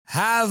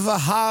Have a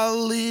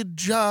holly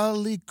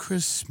jolly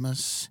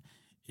Christmas.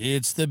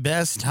 It's the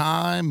best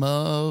time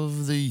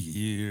of the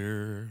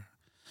year.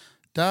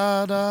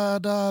 Da da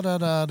da da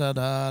da da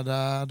da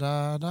da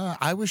da da.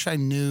 I wish I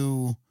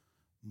knew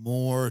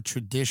more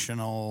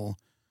traditional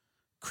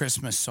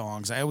Christmas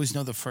songs. I always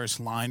know the first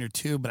line or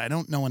two, but I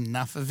don't know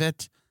enough of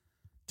it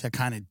to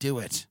kind of do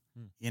it,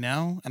 you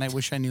know? And I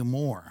wish I knew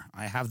more.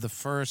 I have the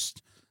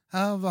first,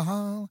 have a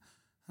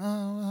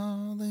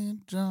holly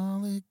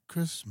jolly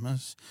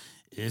Christmas.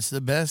 It's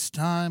the best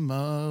time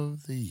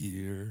of the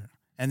year.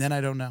 And then I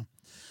don't know.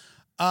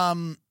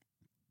 Well,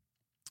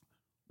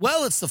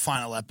 it's the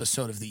final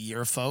episode of the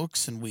year,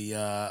 folks, and we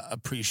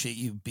appreciate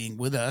you being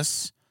with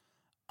us.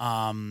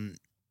 I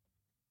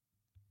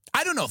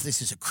don't know if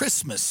this is a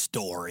Christmas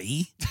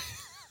story,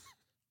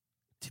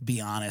 to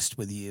be honest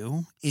with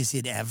you. Is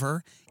it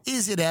ever?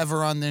 Is it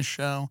ever on this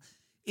show?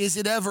 Is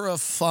it ever a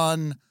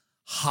fun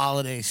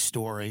holiday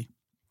story?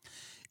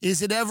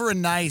 Is it ever a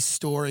nice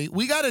story?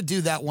 We got to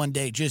do that one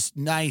day, just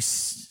nice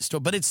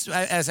story. But it's,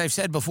 as I've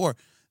said before,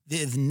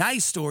 the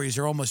nice stories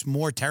are almost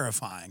more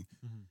terrifying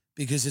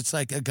because it's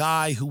like a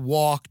guy who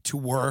walked to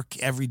work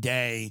every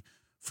day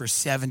for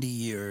 70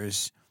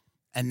 years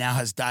and now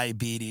has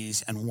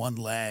diabetes and one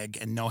leg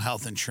and no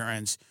health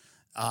insurance.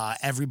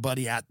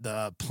 Everybody at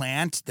the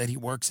plant that he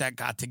works at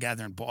got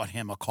together and bought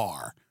him a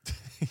car.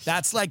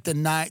 That's like the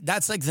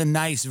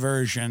nice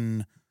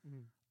version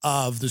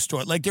of the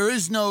story. Like there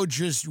is no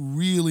just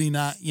really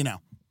not, you know.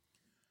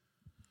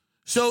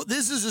 So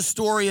this is a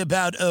story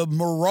about a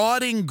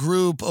marauding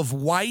group of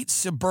white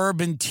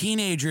suburban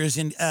teenagers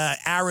in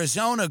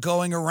Arizona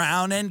going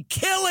around and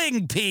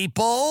killing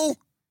people.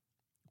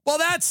 Well,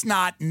 that's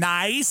not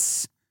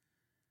nice.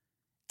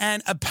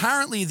 And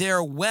apparently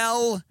they're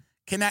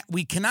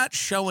we cannot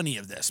show any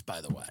of this,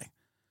 by the way.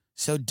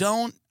 So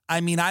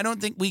I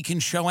don't think we can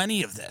show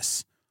any of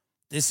this.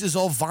 This is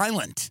all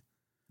violent.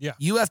 Yeah.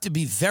 You have to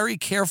be very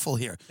careful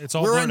here.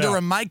 We're under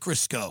a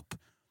microscope.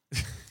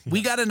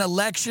 We got an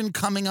election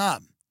coming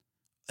up,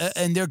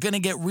 and they're going to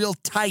get real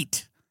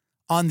tight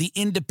on the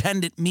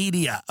independent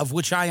media, of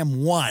which I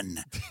am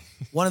one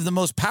of the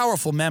most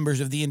powerful members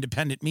of the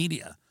independent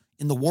media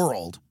in the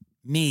world,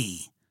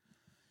 me.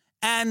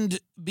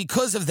 And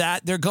because of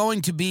that, they're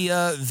going to be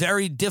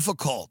very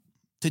difficult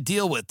to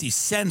deal with, these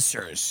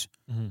censors.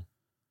 Mm-hmm.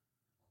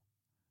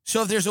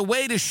 So if there's a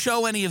way to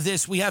show any of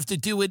this, we have to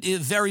do it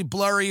very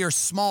blurry or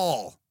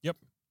small. Yep.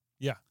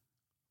 Yeah.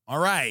 All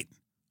right.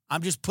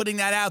 I'm just putting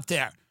that out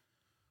there.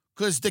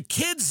 Because the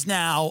kids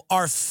now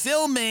are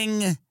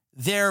filming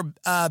their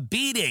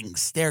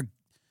beatings.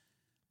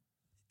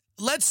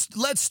 Let's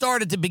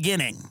start at the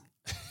beginning.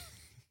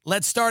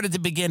 Let's start at the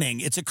beginning.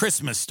 It's a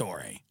Christmas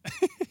story.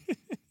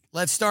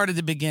 Let's start at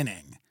the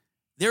beginning.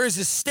 There is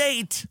a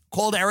state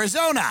called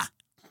Arizona.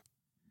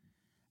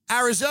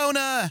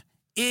 Arizona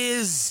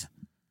is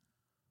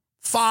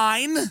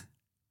fine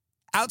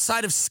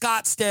outside of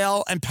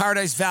Scottsdale and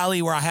Paradise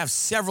Valley, where I have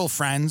several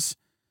friends,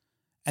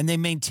 and they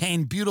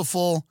maintain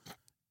beautiful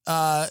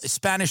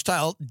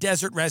Spanish-style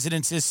desert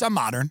residences, some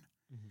modern.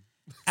 Mm-hmm.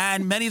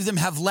 And many of them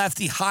have left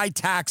the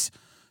high-tax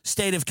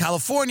state of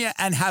California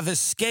and have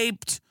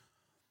escaped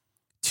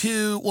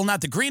to, well,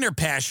 not the greener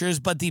pastures,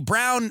 but the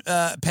brown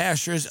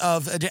pastures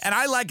of, and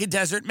I like a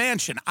desert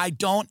mansion. I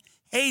don't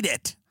hate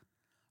it.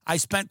 I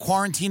spent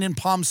quarantine in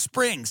Palm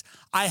Springs.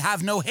 I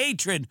have no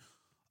hatred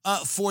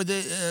for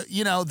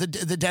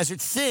the desert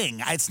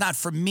thing. It's not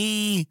for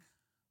me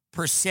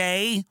per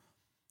se,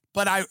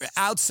 but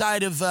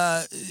outside of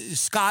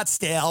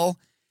Scottsdale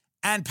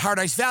and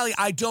Paradise Valley,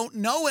 I don't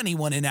know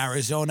anyone in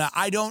Arizona.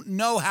 I don't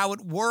know how it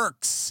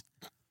works.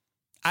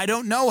 I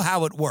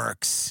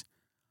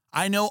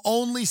know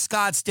only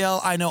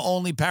Scottsdale. I know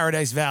only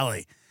Paradise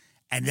Valley.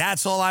 And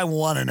that's all I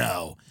want to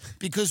know.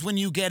 Because when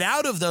you get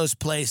out of those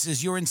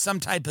places, you're in some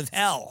type of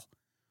hell.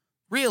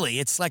 Really,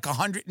 it's like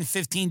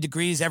 115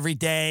 degrees every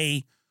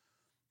day.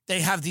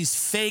 They have these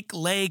fake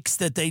lakes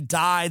that they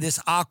dye this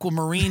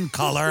aquamarine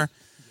color. Yep.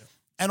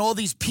 And all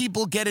these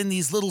people get in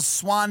these little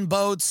swan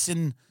boats,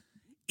 and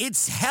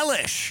it's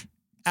hellish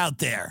out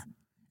there.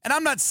 And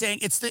I'm not saying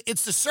it's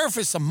the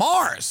surface of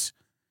Mars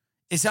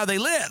is how they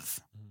live,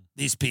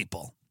 these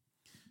people.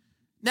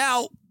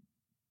 Now,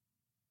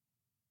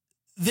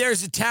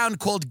 there's a town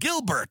called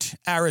Gilbert,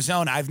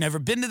 Arizona. I've never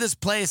been to this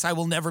place. I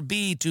will never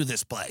be to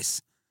this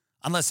place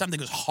unless something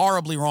goes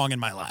horribly wrong in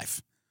my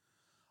life.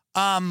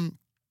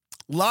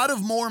 Lot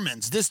of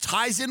Mormons. This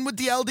ties in with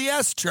the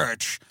LDS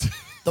church.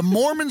 The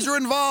Mormons are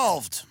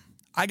involved.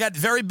 I got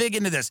very big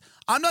into this.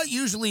 I'm not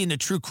usually into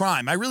true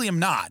crime. I really am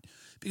not,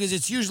 because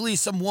it's usually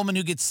some woman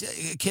who gets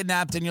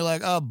kidnapped and you're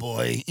like, oh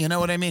boy, you know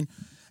what I mean?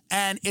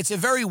 And it's a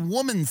very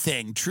woman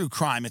thing, true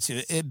crime.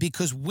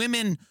 Because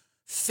women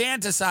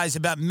fantasize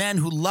about men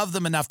who love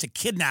them enough to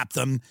kidnap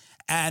them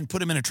and put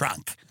them in a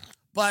trunk.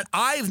 But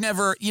I've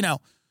never,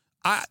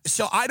 I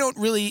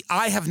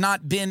have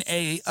not been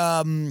a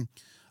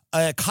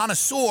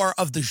connoisseur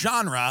of the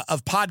genre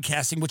of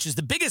podcasting, which is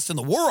the biggest in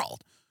the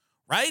world,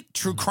 right?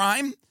 True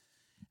crime.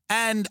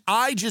 And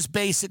I just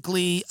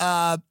basically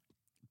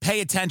pay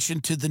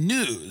attention to the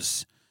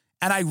news.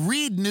 And I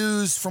read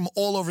news from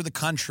all over the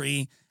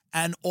country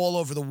and all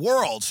over the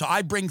world. So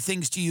I bring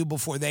things to you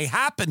before they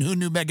happen. Who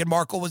knew Meghan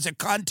Markle was a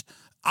cunt?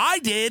 I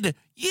did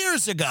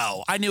years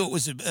ago. I knew it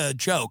was a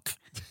joke.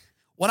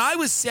 When I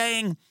was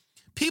saying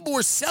people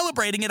were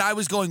celebrating it, I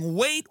was going,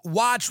 wait,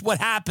 watch what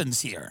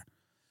happens here.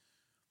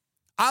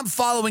 I'm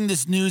following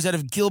this news out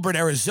of Gilbert,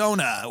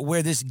 Arizona,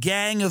 where this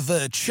gang of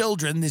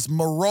children, this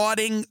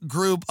marauding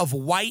group of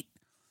white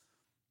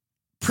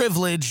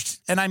privileged,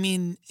 and I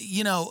mean,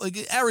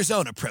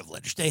 Arizona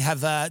privileged. They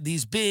have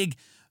these big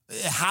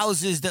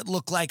houses that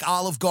look like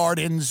Olive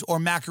Gardens or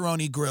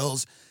macaroni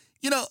grills.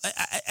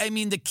 I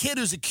mean, the kid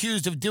who's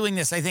accused of doing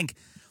this, I think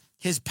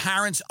his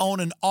parents own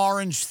an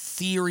Orange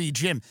Theory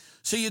gym.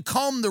 So you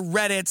comb the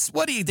Reddits.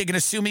 What are you, they're going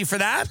to sue me for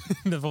that?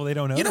 Well, they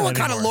don't know. You know what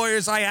kind of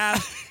lawyers I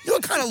have? You know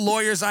what kind of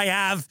lawyers I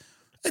have?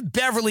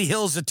 Beverly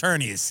Hills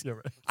attorneys. Yeah,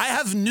 right. I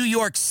have New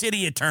York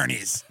City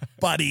attorneys,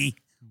 buddy.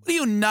 What are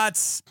you,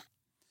 nuts?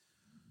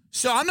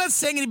 So I'm not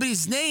saying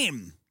anybody's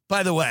name,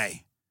 by the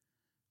way,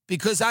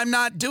 because I'm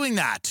not doing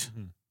that.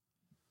 Mm-hmm.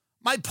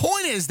 My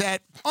point is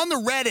that on the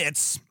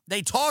Reddits,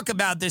 they talk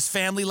about this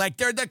family like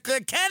they're the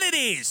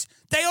Kennedys.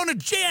 They own a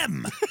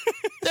gym.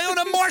 They own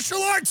a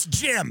martial arts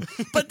gym.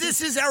 But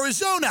this is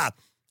Arizona.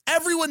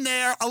 Everyone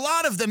there, a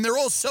lot of them, they're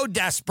all so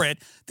desperate.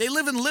 They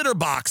live in litter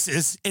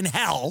boxes in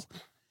hell.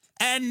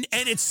 And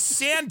it's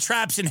sand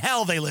traps in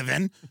hell they live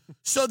in.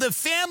 So the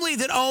family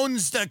that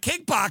owns the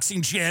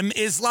kickboxing gym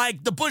is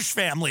like the Bush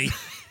family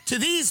to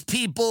these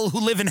people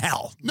who live in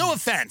hell. No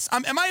offense.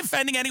 Am I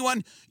offending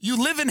anyone?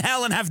 You live in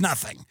hell and have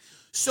nothing.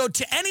 So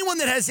to anyone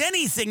that has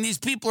anything, these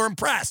people are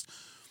impressed.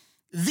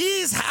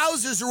 These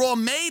houses are all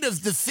made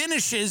of the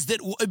finishes that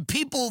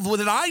people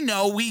that I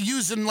know, we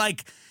use in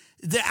like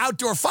the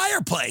outdoor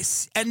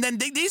fireplace. And then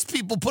these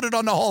people put it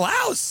on the whole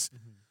house.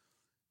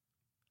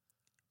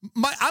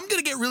 I'm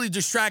going to get really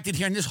distracted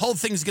here, and this whole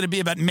thing is going to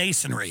be about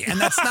masonry, and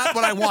that's not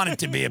what I want it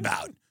to be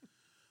about.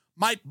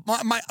 My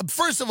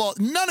first of all,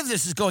 none of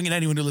this is going at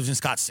anyone who lives in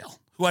Scottsdale,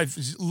 who I've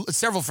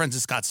several friends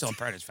in Scottsdale and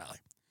Paradise Valley.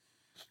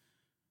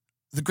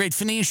 The Great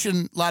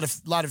Phoenician, a lot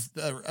of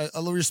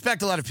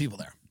respect, a lot of people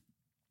there.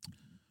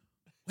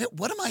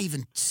 What am I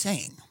even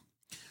saying?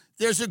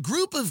 There's a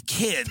group of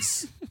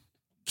kids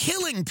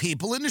killing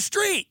people in the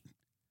street,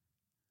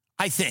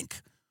 I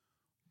think.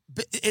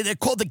 They're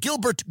called the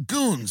Gilbert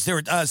Goons.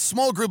 They're a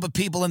small group of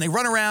people, and they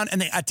run around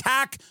and they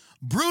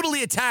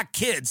brutally attack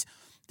kids.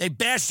 They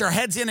bash their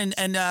heads in,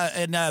 and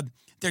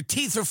their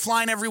teeth are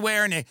flying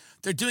everywhere, and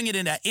they're doing it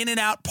in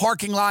In-N-Out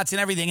parking lots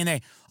and everything.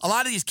 And a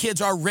lot of these kids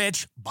are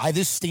rich by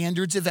the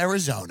standards of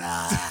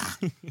Arizona.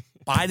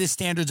 By the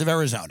standards of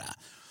Arizona.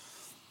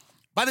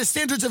 By the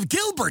standards of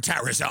Gilbert,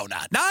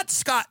 Arizona. Not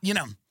Scott,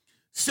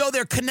 So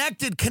they're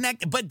connected,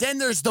 but then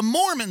there's the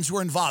Mormons who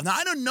are involved. Now,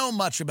 I don't know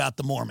much about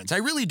the Mormons. I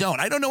really don't.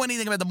 I don't know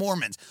anything about the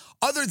Mormons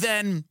other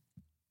than,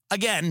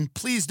 again,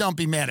 please don't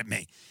be mad at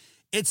me.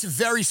 It's a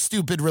very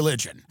stupid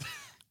religion.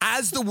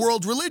 As the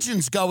world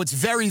religions go, it's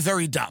very,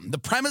 very dumb. The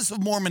premise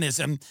of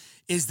Mormonism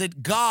is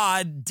that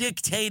God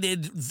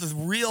dictated the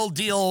real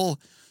deal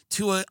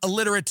to an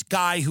illiterate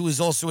guy who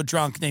is also a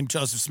drunk named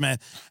Joseph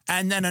Smith.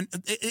 And then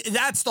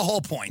that's the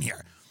whole point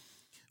here.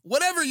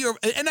 Whatever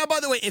and now, by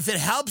the way, if it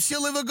helps you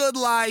live a good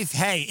life,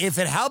 hey, if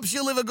it helps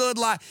you live a good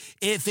life,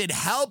 if it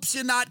helps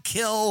you not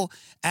kill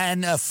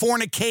and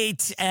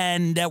fornicate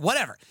and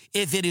whatever,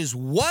 if it is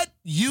what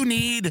you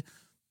need,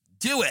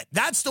 do it.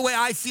 That's the way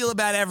I feel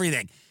about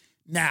everything.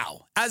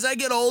 Now, as I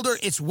get older,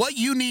 it's what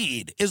you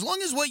need. As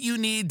long as what you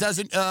need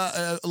doesn't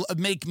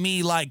make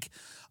me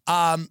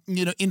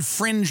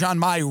infringe on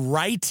my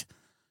right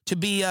to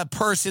be a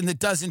person that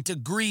doesn't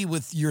agree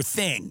with your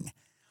thing.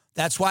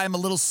 That's why I'm a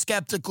little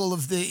skeptical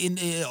of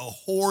the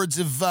hordes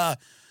of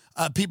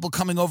people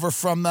coming over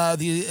from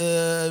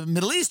the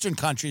Middle Eastern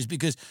countries,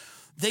 because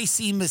they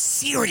seem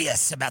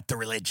serious about the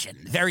religion,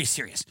 very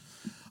serious.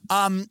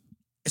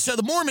 So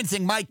the Mormon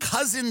thing, my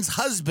cousin's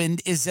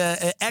husband is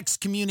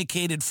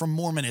excommunicated from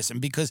Mormonism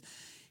because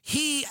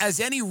he,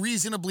 as any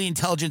reasonably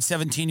intelligent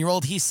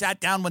 17-year-old, he sat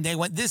down when they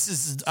went, this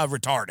is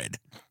retarded.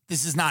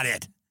 This is not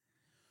it.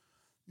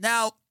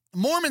 Now,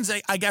 Mormons,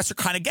 I guess, are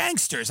kind of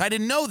gangsters. I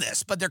didn't know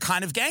this, but they're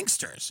kind of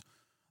gangsters.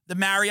 The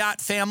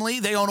Marriott family,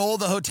 they own all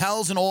the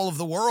hotels in all of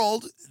the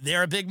world.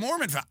 They're a big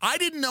Mormon family. I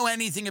didn't know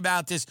anything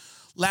about this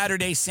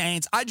Latter-day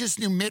Saints. I just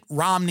knew Mitt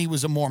Romney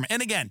was a Mormon.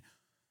 And again,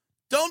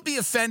 don't be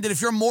offended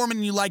if you're a Mormon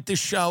and you like this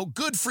show.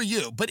 Good for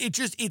you. But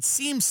it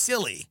seems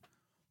silly.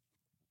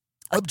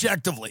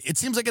 Objectively. It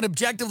seems like an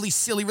objectively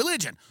silly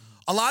religion.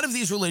 A lot of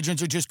these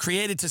religions are just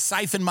created to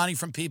siphon money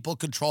from people,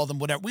 control them,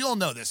 whatever. We all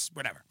know this,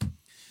 whatever.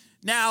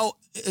 Now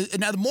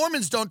the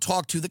Mormons don't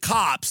talk to the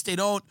cops. They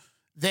don't.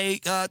 They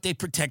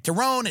protect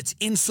their own. It's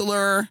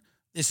insular.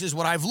 This is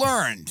what I've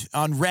learned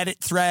on Reddit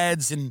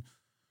threads and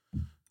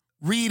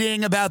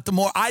reading about the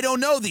more. I don't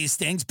know these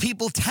things.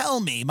 People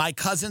tell me. My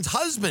cousin's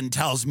husband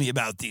tells me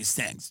about these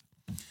things.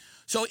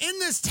 So in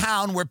this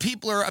town where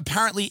people are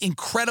apparently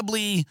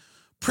incredibly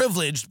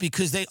privileged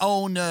because they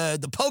own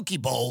the Poke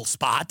Bowl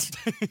spot,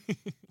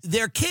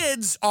 their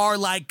kids are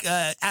like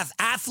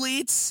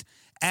athletes,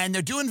 and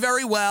they're doing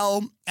very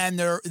well, and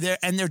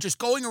they're just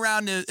going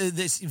around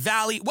this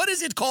valley. What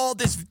is it called?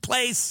 This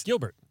place?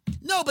 Gilbert.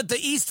 No, but the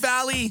East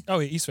Valley. Oh,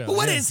 yeah, East Valley.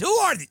 Who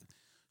are they?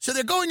 So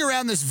they're going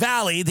around this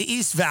valley, the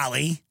East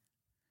Valley,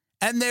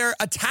 and they're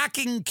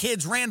attacking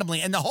kids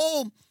randomly, and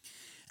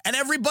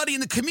everybody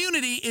in the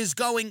community is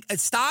going,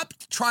 stop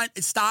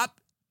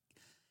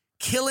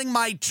killing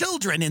my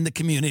children in the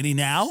community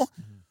now.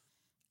 Mm-hmm.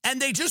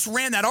 And they just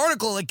ran that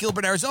article at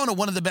Gilbert, Arizona,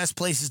 one of the best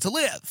places to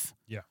live.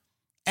 Yeah.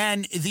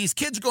 And these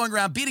kids are going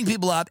around beating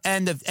people up,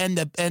 and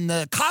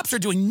the cops are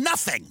doing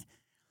nothing.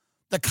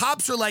 The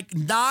cops are like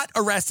not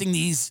arresting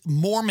these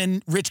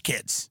Mormon rich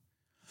kids.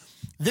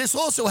 This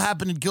also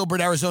happened in Gilbert,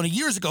 Arizona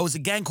years ago. It was a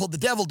gang called the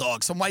Devil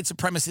Dogs, some white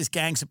supremacist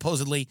gang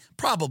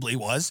probably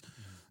was,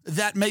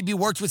 that maybe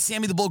worked with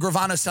Sammy the Bull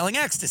Gravano selling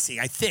ecstasy,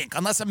 I think,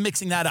 unless I'm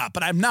mixing that up.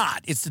 But I'm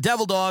not. It's the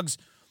Devil Dogs.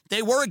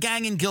 They were a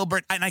gang in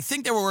Gilbert, and I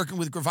think they were working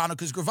with Gravano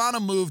because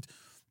Gravano moved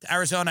to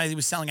Arizona. He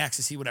was selling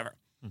ecstasy, whatever.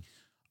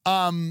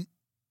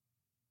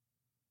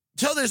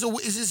 So there's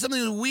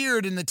something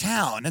weird in the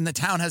town, and the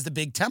town has the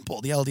big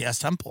temple, the LDS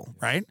temple,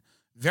 right?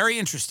 Very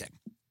interesting.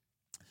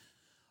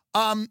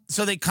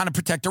 So they kind of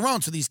protect their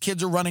own. So these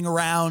kids are running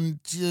around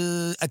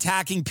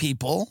attacking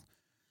people,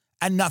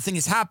 and nothing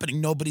is happening.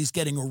 Nobody's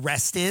getting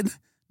arrested.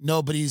 And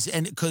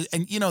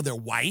they're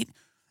white,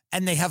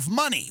 and they have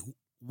money.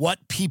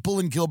 What people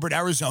in Gilbert,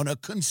 Arizona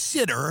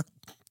consider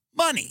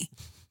money.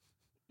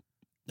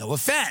 No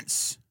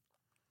offense.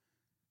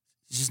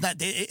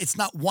 It's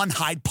not One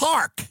Hyde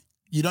Park.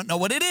 You don't know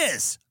what it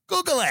is.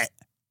 Google it,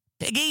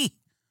 piggy.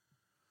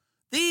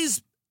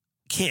 These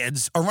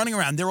kids are running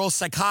around. They're all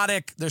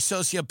psychotic. They're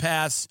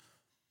sociopaths.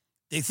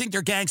 They think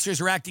they're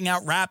gangsters are acting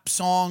out rap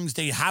songs.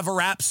 They have a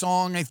rap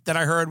song that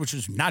I heard, which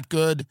was not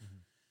good.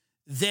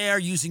 They're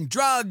using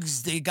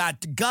drugs. They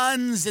got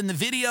guns in the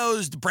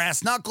videos, the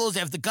brass knuckles. They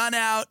have the gun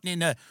out.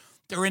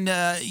 They're in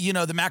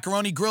the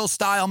Macaroni Grill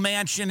style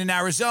mansion in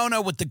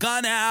Arizona with the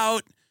gun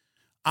out.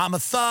 I'm a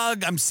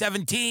thug. I'm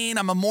 17.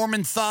 I'm a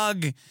Mormon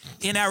thug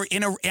in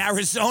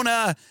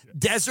Arizona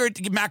desert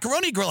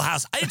Macaroni Grill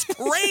house. It's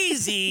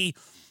crazy,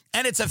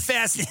 and it's a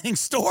fascinating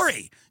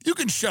story. You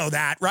can show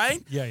that,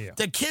 right? Yeah.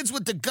 The kids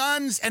with the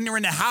guns, and they're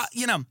in the house,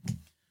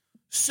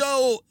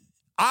 So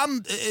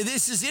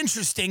this is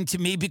interesting to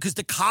me because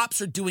the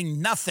cops are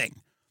doing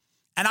nothing.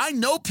 And I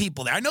know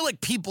people there. I know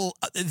people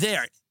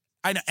there.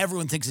 I know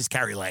everyone thinks it's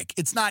Kari Lake.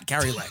 It's not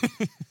Kari Lake.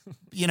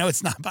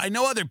 It's not. But I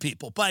know other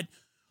people. But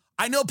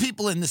I know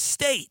people in the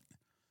state.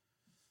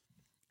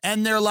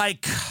 And they're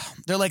like,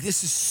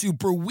 this is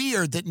super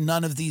weird that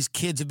none of these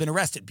kids have been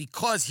arrested.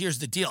 Because here's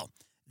the deal.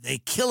 They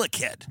kill a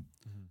kid.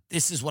 Mm-hmm.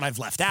 This is what I've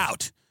left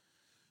out.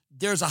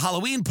 There's a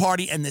Halloween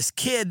party, and this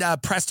kid,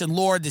 Preston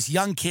Lord, this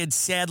young kid,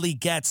 sadly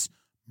gets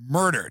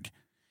murdered.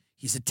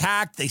 He's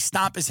attacked. They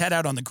stomp his head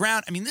out on the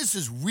ground. I mean, this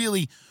is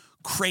really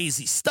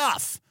crazy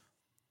stuff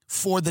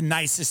for the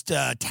nicest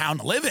town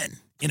to live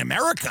in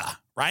America,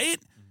 right?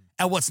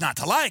 And what's not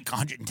to like?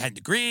 110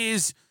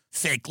 degrees,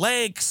 fake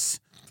lakes,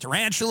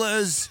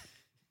 tarantulas.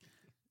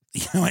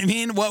 You know what I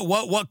mean?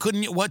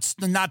 What's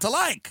not to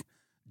like?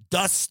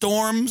 Dust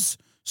storms,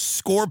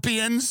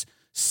 scorpions,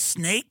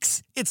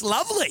 snakes. It's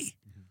lovely.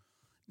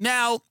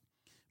 Now,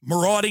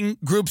 marauding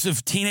groups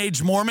of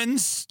teenage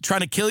Mormons trying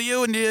to kill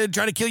you and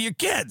trying to kill your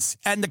kids,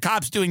 and the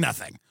cops doing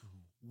nothing.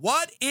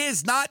 What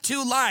is not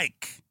to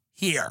like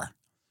here?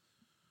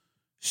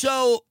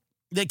 So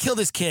they kill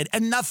this kid,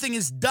 and nothing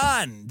is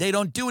done. They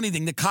don't do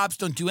anything. The cops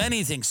don't do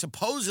anything.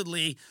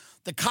 Supposedly,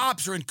 the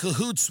cops are in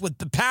cahoots with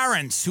the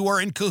parents who are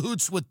in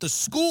cahoots with the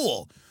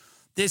school,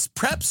 this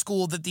prep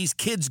school that these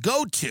kids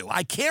go to.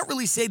 I can't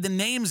really say the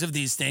names of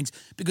these things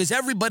because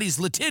everybody's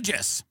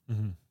litigious.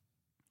 Mm-hmm.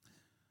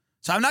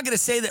 So I'm not going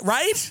to say that,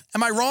 right?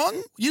 Am I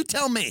wrong? You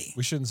tell me.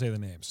 We shouldn't say the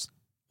names.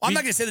 Well, I'm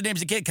not going to say the names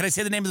of the kid. Can I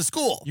say the name of the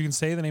school? You can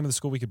say the name of the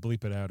school. We could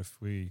bleep it out if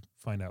we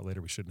find out later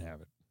we shouldn't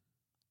have it.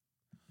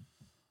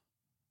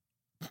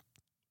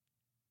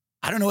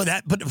 I don't know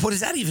but what does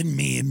that even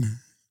mean?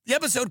 The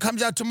episode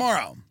comes out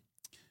tomorrow.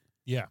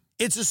 Yeah.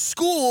 It's a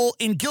school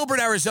in Gilbert,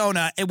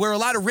 Arizona, where a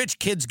lot of rich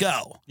kids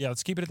go. Yeah,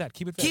 let's keep it at that.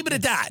 Keep it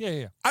at that.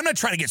 Yeah. I'm not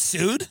trying to get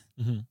sued.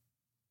 Mm-hmm.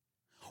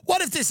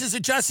 What if this is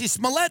a Jussie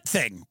Smollett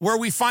thing where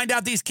we find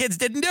out these kids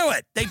didn't do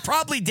it? They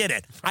probably did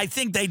it. I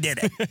think they did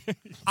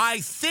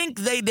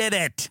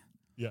it.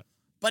 Yeah.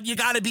 But you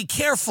got to be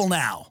careful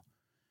now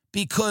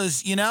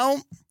because,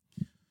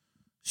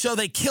 so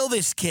they kill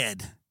this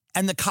kid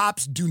and the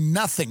cops do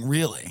nothing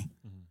really.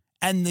 Mm-hmm.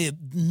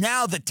 And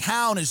now the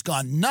town has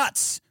gone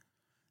nuts.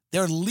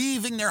 They're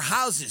leaving their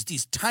houses,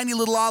 these tiny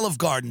little Olive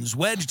Gardens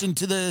wedged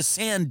into the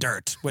sand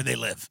dirt where they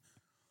live.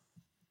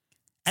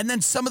 And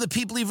then some of the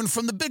people even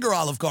from the bigger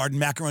Olive Garden,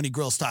 Macaroni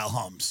Grill style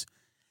homes.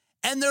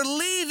 And they're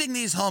leaving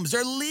these homes.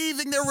 They're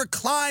leaving their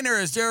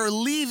recliners. They're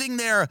leaving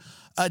their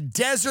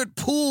desert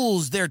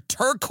pools, their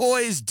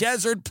turquoise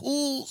desert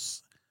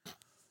pools.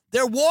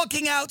 They're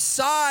walking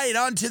outside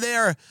onto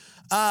their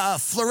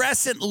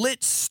fluorescent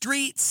lit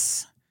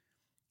streets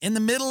in the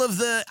middle of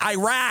the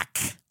Iraq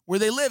where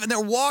they live. And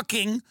they're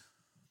walking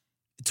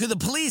to the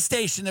police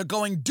station. They're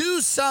going,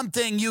 do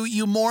something,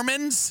 you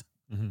Mormons.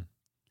 Mm-hmm.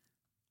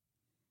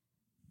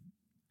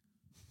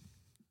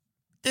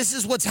 This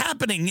is what's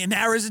happening in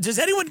Arizona. Does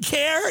anyone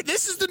care?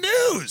 This is the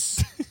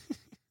news.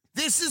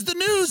 This is the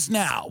news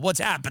now, what's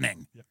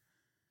happening. Yep.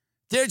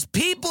 There's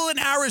people in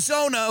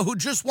Arizona who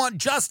just want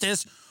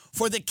justice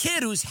for the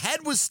kid whose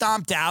head was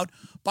stomped out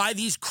by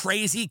these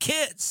crazy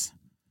kids.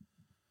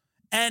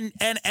 And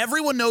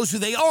everyone knows who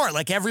they are.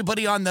 Like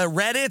everybody on the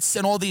Reddits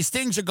and all these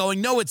things are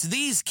going, no, it's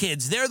these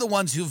kids. They're the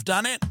ones who've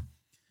done it.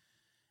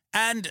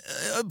 And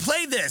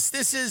play this.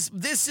 This is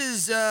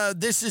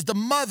the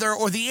mother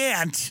or the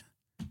aunt.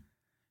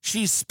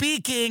 She's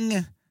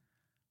speaking,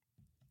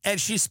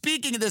 and she's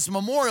speaking at this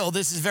memorial.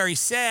 This is very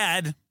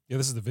sad. Yeah,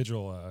 this is the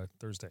vigil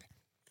Thursday.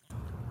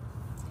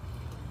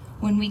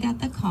 When we got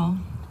the call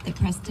that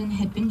Preston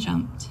had been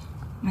jumped,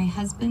 my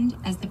husband,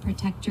 as the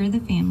protector of the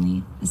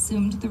family,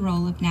 assumed the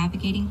role of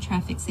navigating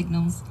traffic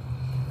signals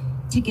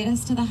to get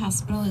us to the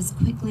hospital as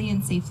quickly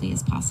and safely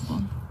as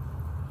possible.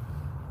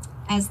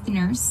 As the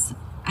nurse,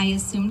 I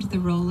assumed the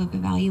role of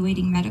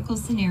evaluating medical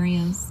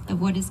scenarios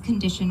of what his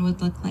condition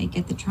would look like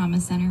at the trauma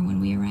center when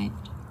we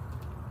arrived.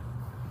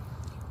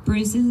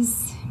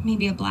 Bruises,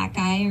 maybe a black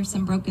eye or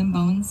some broken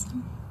bones.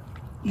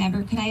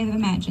 Never could I have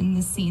imagined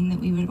the scene that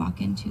we would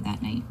walk into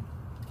that night.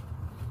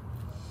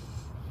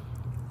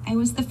 I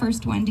was the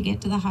first one to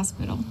get to the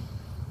hospital.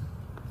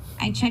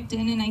 I checked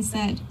in and I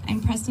said,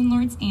 I'm Preston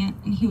Lord's aunt,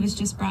 and he was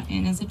just brought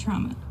in as a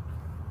trauma.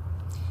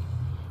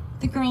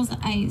 The girl's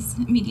eyes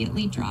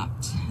immediately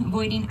dropped,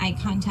 avoiding eye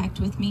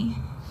contact with me,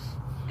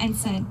 and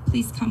said,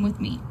 please come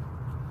with me.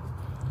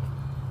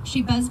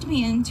 She buzzed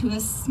me into a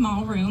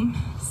small room,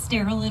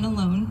 sterile and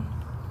alone,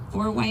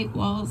 4 white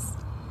walls,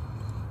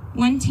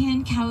 1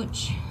 tan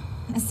couch,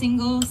 a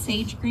single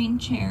sage green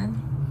chair,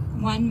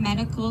 1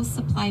 medical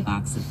supply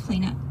box of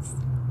Kleenex.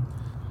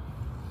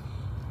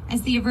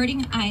 As the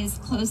averting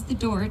eyes closed the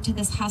door to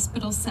this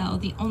hospital cell,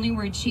 the only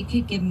words she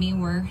could give me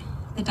were,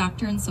 the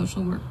doctor and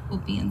social work will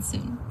be in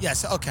soon.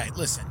 Yes, okay,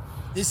 listen.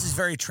 This is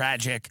very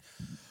tragic.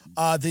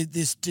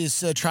 This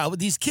trial,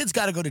 these kids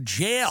got to go to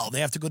jail. They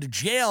have to go to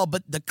jail,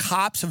 but the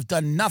cops have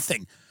done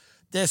nothing.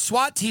 The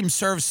SWAT team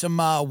serves some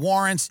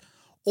warrants.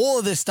 All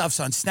of this stuff's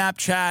on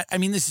Snapchat. I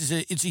mean,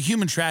 it's a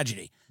human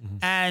tragedy. Mm-hmm.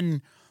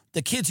 And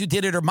the kids who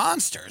did it are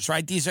monsters,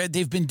 right?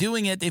 They've been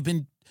doing it.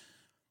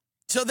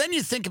 So then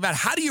you think about,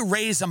 how do you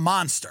raise a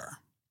monster?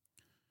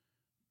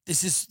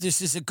 This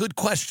is a good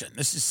question.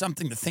 This is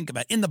something to think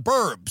about. In the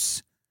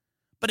burbs.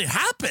 But it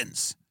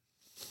happens.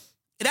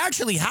 It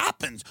actually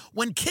happens.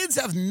 When kids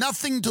have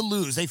nothing to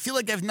lose, they feel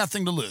like they have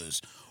nothing to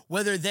lose.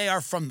 Whether they are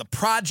from the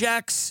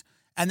projects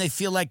and they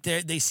feel like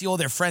they see all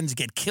their friends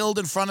get killed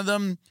in front of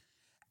them,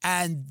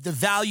 and the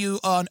value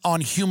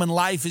on human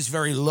life is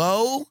very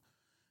low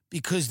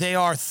because they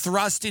are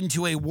thrust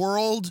into a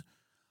world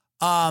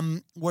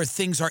where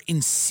things are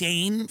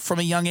insane from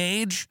a young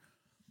age.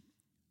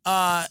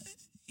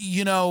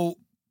 You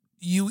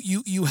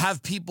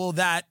have people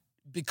that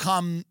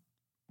become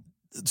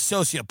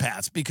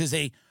sociopaths because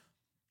they,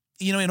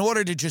 in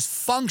order to just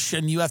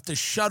function, you have to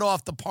shut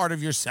off the part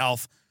of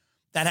yourself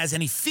that has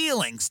any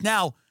feelings.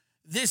 Now,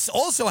 this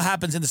also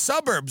happens in the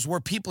suburbs where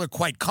people are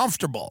quite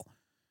comfortable.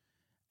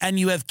 And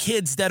you have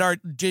kids that are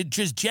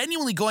just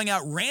genuinely going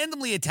out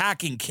randomly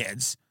attacking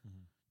kids,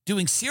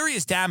 doing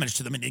serious damage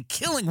to them and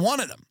killing one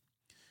of them.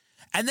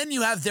 And then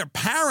you have their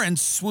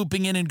parents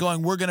swooping in and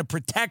going, we're going to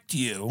protect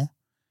you.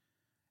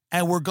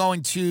 And we're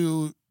going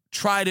to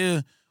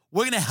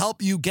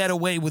help you get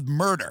away with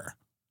murder.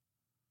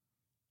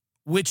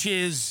 Which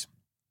is,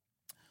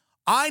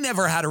 I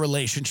never had a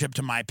relationship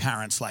to my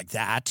parents like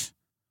that.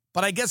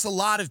 But I guess a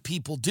lot of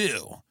people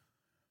do.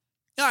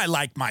 I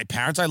like my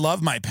parents. I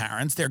love my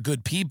parents. They're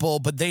good people,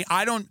 but they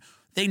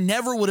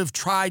never would have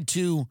tried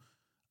to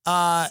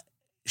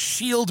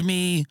shield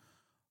me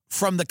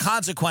from the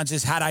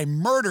consequences had I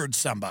murdered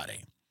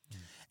somebody.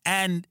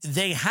 And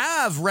they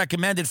have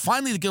recommended,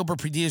 finally the Gilbert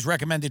PD has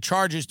recommended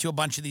charges to a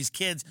bunch of these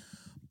kids,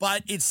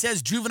 but it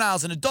says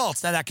juveniles and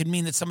adults. Now that could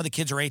mean that some of the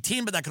kids are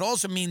 18, but that could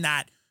also mean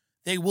that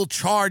they will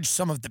charge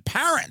some of the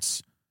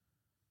parents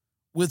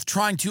with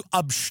trying to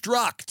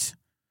obstruct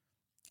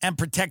and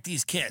protect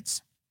these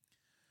kids.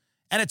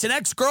 And it's an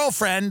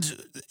ex-girlfriend.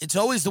 It's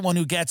always the one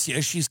who gets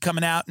you. She's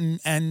coming out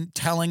and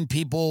telling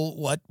people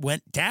what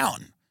went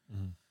down.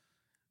 Mm-hmm.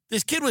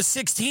 This kid was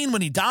 16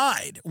 when he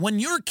died. When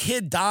your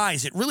kid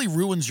dies, it really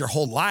ruins your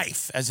whole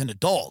life as an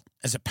adult,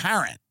 as a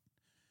parent.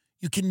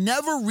 You can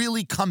never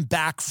really come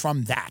back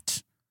from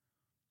that.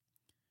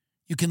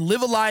 You can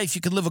live a life,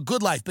 you can live a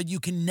good life, but you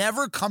can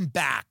never come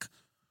back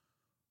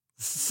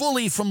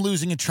fully from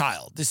losing a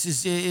child.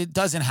 It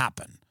doesn't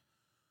happen.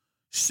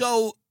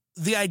 So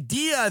the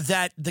idea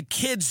that the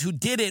kids who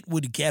did it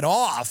would get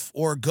off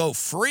or go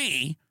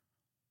free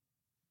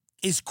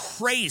is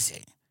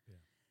crazy. Yeah.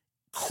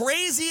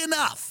 Crazy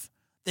enough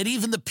that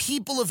even the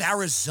people of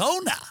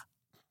Arizona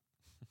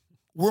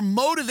were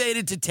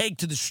motivated to take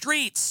to the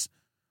streets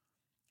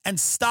and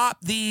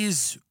stop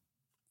these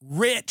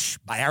rich,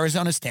 by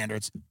Arizona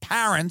standards,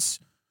 parents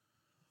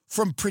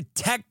from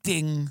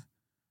protecting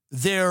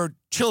their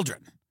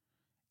children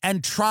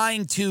and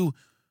trying to,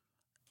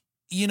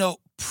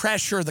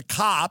 pressure the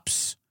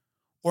cops,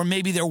 or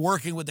maybe they're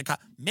working with the cop.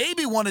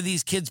 Maybe one of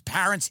these kids'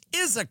 parents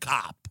is a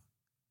cop.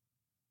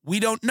 We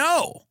don't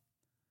know.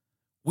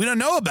 We don't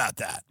know about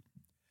that.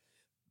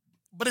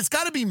 But it's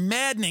got to be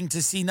maddening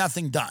to see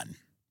nothing done.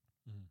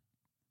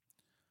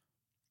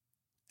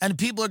 And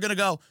people are going to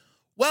go,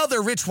 well,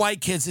 they're rich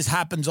white kids. This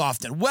happens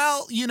often.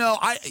 Well,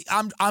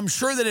 I'm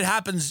sure that it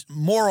happens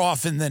more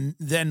often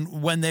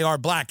than when they are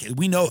black kids.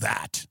 We know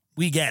that.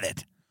 We get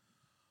it.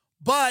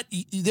 But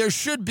there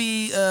should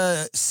be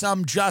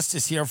some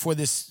justice here for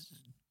this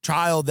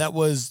child that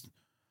was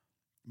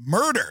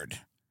murdered.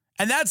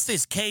 And that's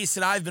this case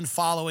that I've been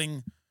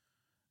following.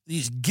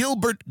 These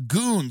Gilbert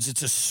Goons.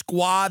 It's a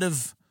squad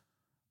of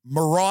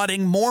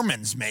marauding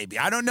Mormons, maybe.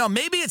 I don't know.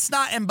 Maybe it's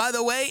not. And by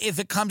the way, if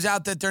it comes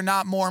out that they're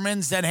not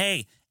Mormons, then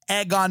hey,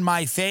 egg on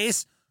my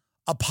face.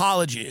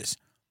 Apologies.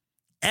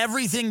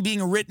 Everything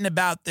being written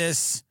about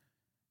this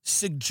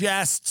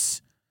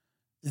suggests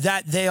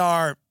that they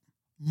are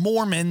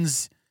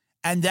Mormons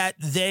and that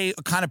they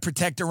kind of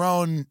protect their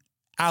own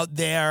out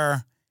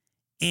there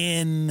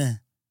in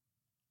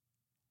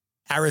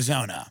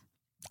Arizona.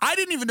 I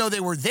didn't even know they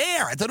were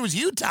there. I thought it was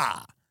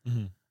Utah.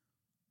 Mm-hmm.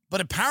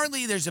 But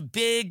apparently there's a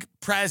big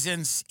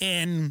presence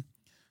in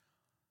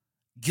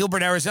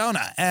Gilbert,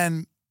 Arizona.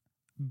 And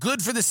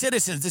good for the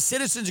citizens. The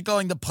citizens are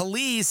going, the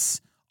police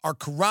are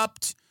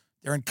corrupt.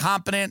 They're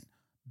incompetent.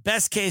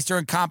 Best case, they're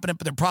incompetent,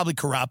 but they're probably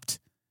corrupt.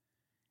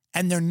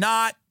 And they're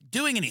not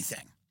doing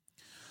anything.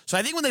 So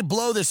I think when they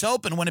blow this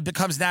open, when it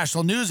becomes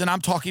national news, and I'm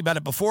talking about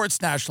it before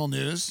it's national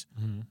news,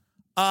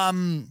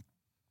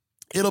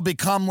 it'll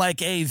become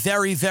like a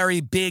very,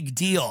 very big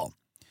deal.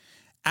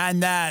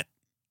 And that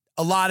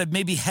a lot of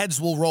maybe heads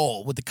will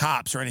roll with the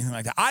cops or anything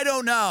like that. I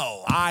don't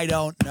know.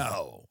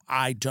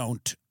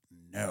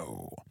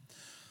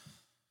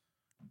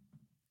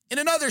 In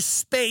another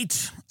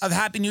spate of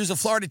happy news, a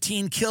Florida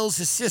teen kills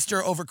his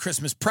sister over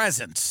Christmas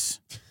presents.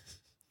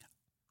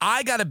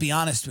 I got to be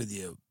honest with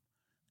you.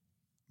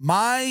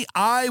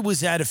 I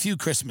was at a few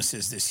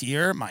Christmases this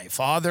year, my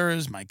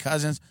father's, my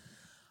cousins.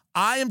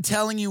 I am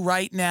telling you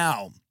right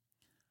now,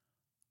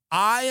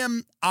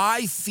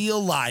 I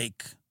feel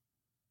like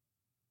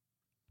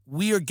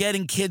we are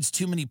getting kids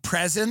too many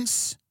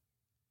presents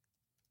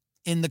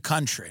in the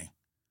country.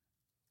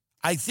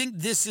 I think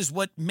this is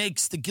what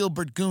makes the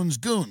Gilbert Goons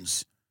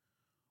goons.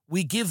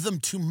 We give them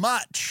too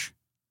much.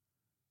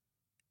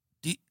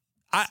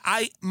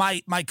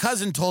 My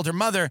cousin told her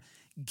mother,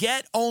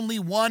 get only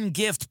one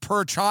gift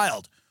per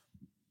child.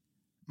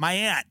 My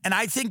aunt. And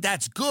I think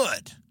that's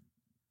good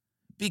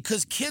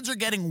because kids are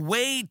getting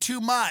way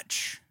too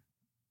much.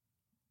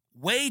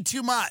 Way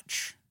too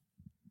much.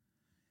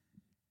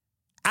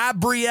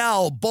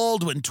 Abrielle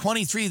Baldwin,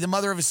 23, the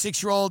mother of a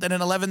 6-year-old and an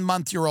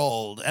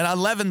 11-month-year-old. An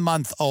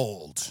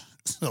 11-month-old.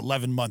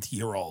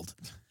 11-month-year-old.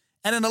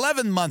 And an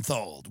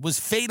 11-month-old was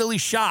fatally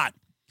shot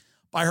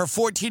by her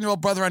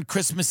 14-year-old brother on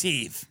Christmas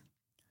Eve.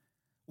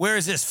 Where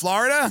is this,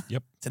 Florida?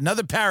 Yep. It's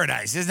another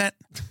paradise, isn't it?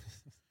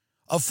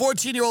 A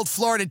 14-year-old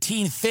Florida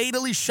teen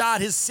fatally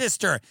shot his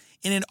sister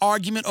in an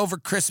argument over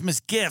Christmas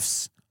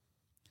gifts.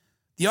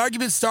 The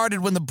argument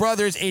started when the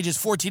brothers, ages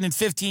 14 and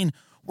 15,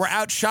 were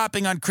out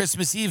shopping on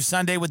Christmas Eve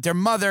Sunday with their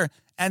mother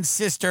and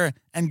sister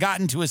and got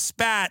into a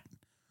spat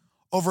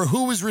over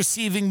who was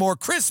receiving more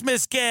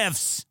Christmas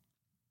gifts.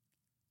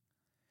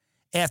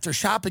 After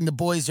shopping, the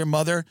boys, their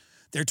mother,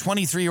 their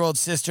 23-year-old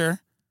sister,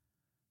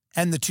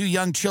 and the two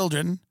young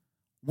children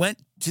went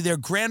to their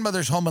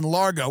grandmother's home in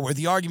Largo where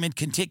the argument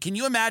continued. Can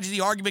you imagine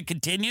the argument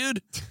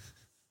continued?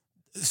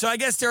 So I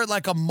guess they're at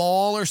like a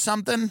mall or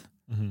something.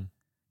 Mm-hmm.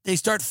 They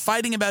start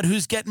fighting about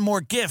who's getting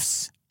more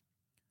gifts.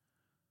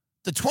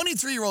 The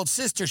 23-year-old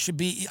sister should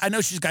be, I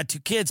know she's got 2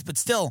 kids, but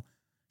still,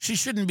 she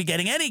shouldn't be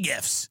getting any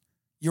gifts.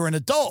 You're an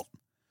adult.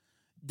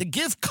 The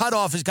gift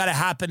cutoff has got to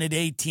happen at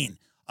 18.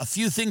 A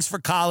few things for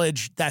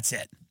college, that's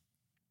it.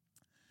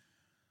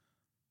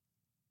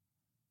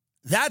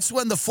 That's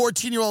when the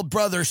 14-year-old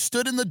brother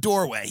stood in the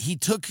doorway. He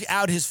took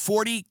out his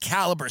 .40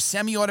 caliber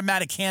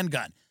semi-automatic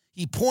handgun.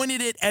 He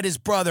pointed it at his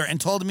brother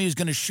and told him he was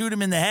going to shoot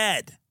him in the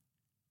head.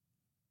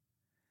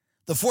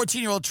 The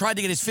 14-year-old tried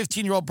to get his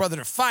 15-year-old brother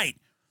to fight,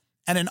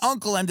 and an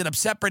uncle ended up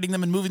separating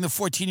them and moving the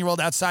 14-year-old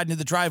outside into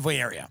the driveway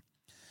area.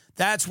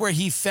 That's where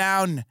he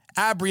found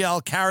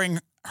Abrielle carrying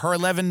her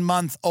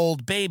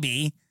 11-month-old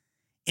baby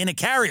in a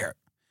carrier.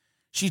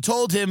 She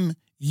told him,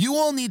 "You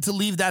all need to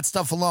leave that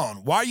stuff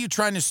alone. Why are you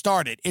trying to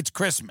start it? It's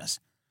Christmas."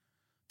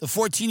 The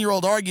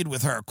 14-year-old argued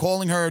with her,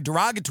 calling her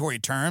derogatory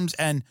terms,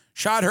 and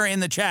shot her in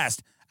the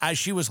chest as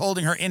she was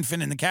holding her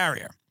infant in the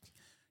carrier.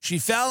 She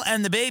fell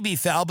and the baby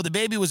fell, but the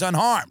baby was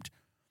unharmed.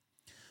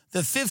 The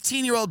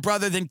 15-year-old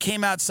brother then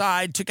came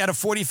outside, took out a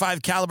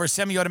 .45 caliber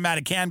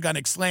semi-automatic handgun,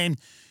 exclaimed,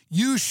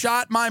 "You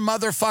shot my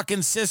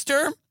motherfucking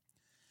sister?"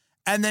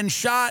 and then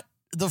shot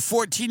the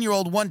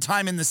 14-year-old one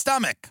time in the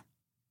stomach.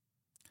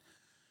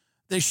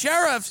 The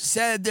sheriff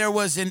said there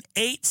was an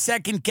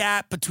 8-second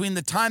gap between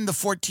the time the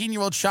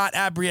 14-year-old shot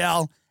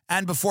Abrielle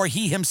and before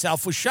he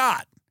himself was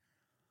shot.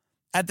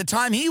 At the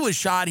time he was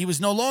shot, he was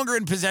no longer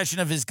in possession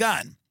of his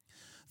gun.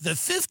 The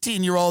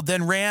 15-year-old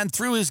then ran,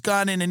 threw his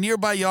gun in a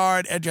nearby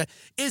yard.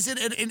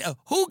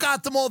 Who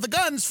got them all the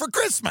guns for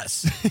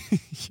Christmas?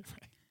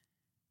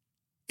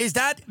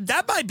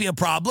 That might be a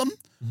problem.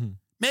 Mm-hmm.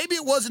 Maybe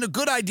it wasn't a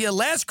good idea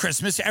last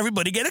Christmas to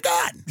everybody get a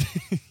gun.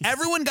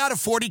 Everyone got a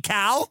 40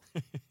 cal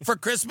for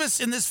Christmas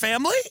in this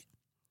family?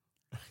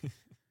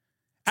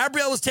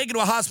 Abrielle was taken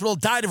to a hospital,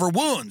 died of her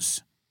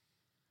wounds.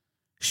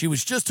 She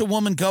was just a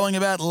woman going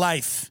about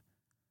life,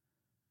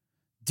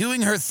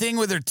 doing her thing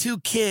with her 2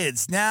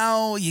 kids.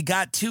 Now you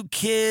got 2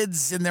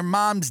 kids and their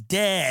mom's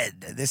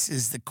dead. This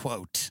is the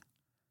quote.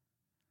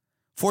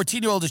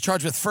 14-year-old is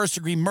charged with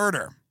first-degree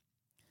murder,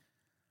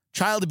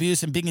 child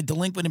abuse, and being a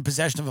delinquent in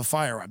possession of a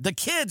firearm. The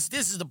kids,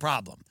 this is the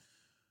problem.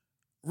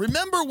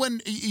 Remember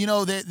when,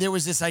 there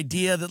was this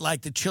idea that,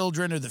 like, the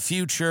children are the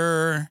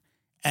future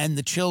and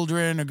the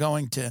children are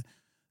going to...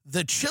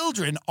 The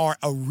children are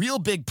a real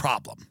big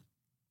problem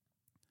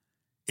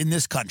in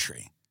this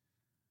country.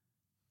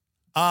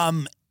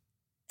 And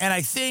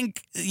I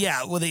think,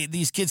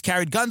 these kids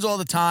carried guns all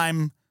the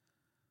time.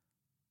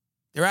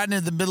 They're out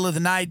in the middle of the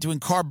night doing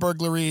car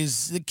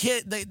burglaries.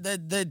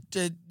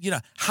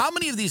 How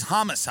many of these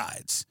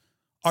homicides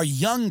are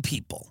young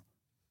people?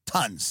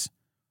 Tons.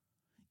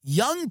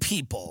 Young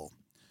people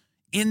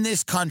in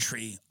this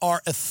country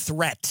are a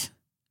threat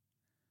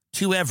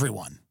to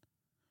everyone.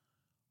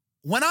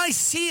 When I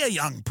see a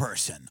young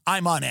person,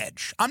 I'm on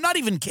edge. I'm not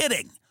even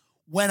kidding.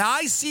 When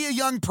I see a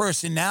young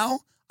person now,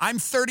 I'm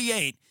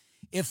 38.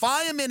 If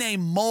I am in a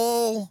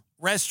mall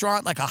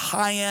restaurant, like a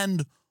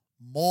high-end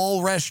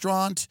mall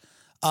restaurant,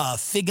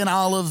 Fig and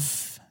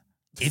Olive,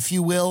 if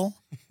you will,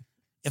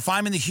 if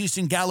I'm in the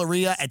Houston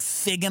Galleria at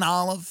Fig and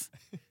Olive,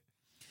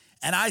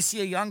 and I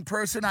see a young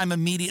person, I'm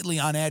immediately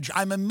on edge.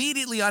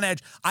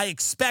 I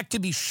expect to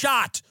be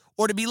shot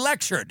or to be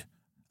lectured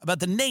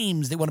about the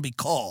names they want to be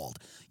called.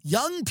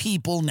 Young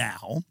people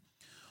now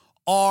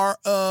are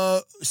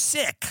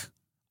sick.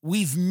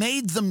 We've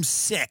made them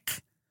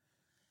sick.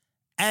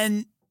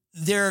 And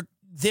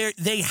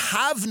they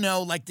have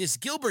no, like this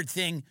Gilbert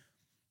thing,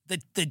 the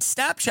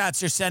Snapchats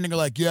they're sending are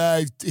like, yeah,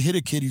 I hit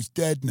a kid, he's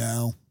dead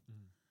now.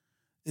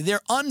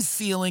 They're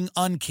unfeeling,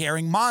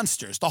 uncaring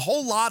monsters. The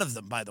whole lot of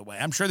them, by the way.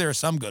 I'm sure there are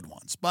some good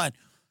ones. But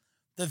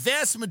the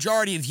vast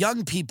majority of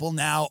young people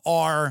now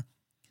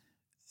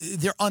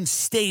they're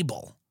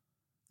unstable.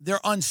 They're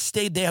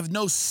unstable. They have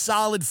no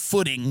solid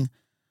footing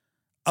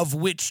of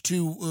which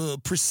to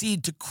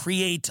proceed to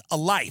create a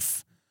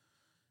life.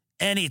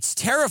 And it's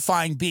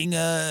terrifying being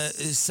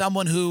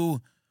someone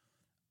who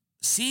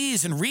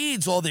sees and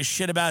reads all this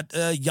shit about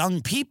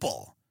young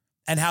people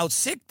and how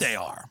sick they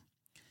are.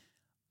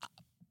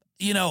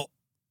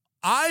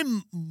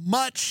 I'm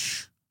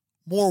much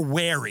more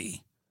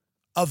wary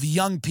of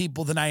young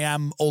people than I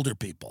am older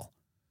people.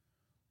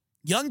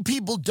 Young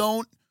people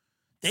don't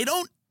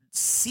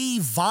see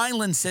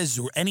violence as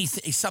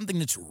something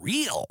that's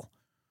real.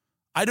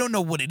 I don't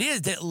know what it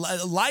is.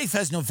 Life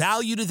has no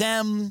value to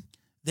them.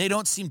 They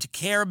don't seem to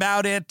care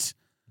about it.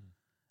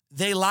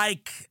 They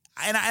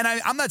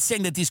I'm not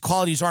saying that these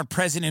qualities aren't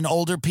present in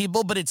older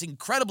people, but it's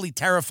incredibly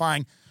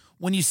terrifying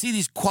when you see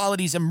these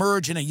qualities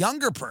emerge in a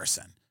younger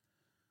person,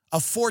 a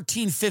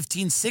 14,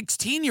 15,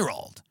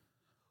 16-year-old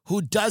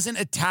who doesn't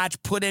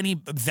put any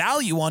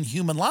value on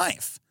human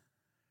life.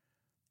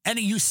 And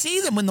you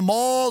see them in the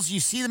malls, you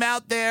see them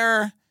out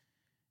there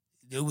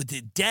with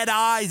the dead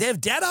eyes. They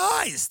have dead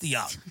eyes, the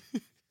young.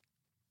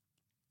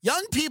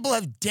 Young people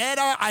have dead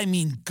eyes. I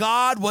mean,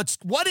 God, what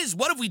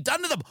have we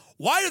done to them?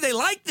 Why are they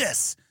like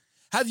this?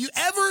 Have you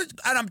ever,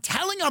 and I'm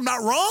telling you, I'm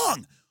not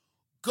wrong,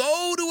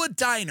 go to a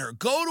diner,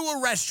 go to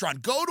a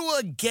restaurant, go to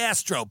a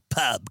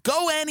gastropub,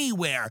 go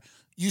anywhere.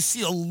 You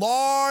see a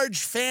large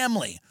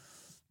family.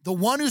 The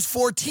one who's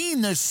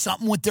 14, there's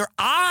something with their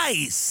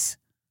eyes.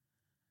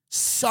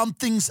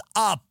 Something's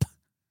up.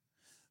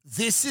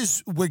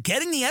 We're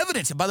getting the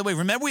evidence. And by the way,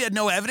 remember we had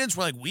no evidence?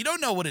 We're like, we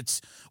don't know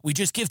what we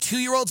just give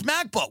 2-year-olds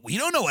MacBook. We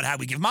don't know how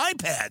we give them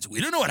iPads.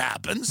 We don't know what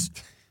happens.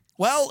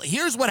 Well,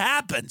 here's what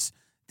happens.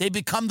 They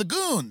become the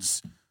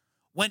goons.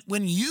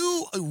 When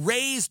you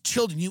raise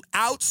children, you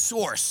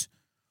outsource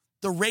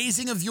the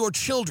raising of your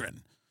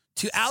children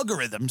to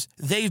algorithms,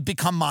 they've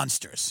become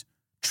monsters.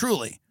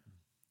 Truly.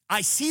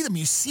 I see them.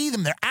 You see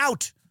them. They're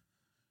out.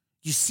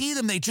 You see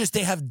them.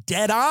 They have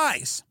dead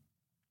eyes.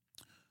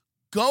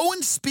 Go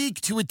and speak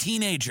to a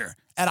teenager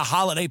at a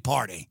holiday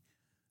party.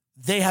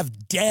 They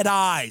have dead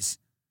eyes,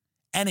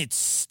 and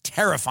it's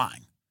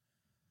terrifying.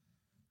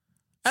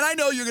 And I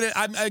know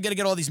I'm going to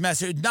get all these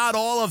messages. Not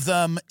all of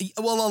them.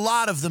 Well, a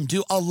lot of them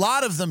do. A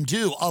lot of them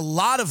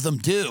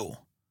do.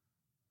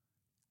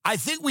 I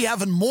think we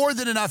have more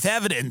than enough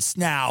evidence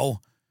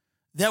now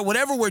that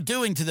whatever we're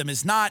doing to them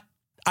is not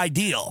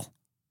ideal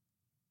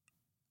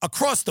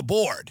across the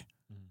board.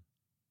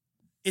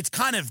 It's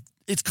kind of,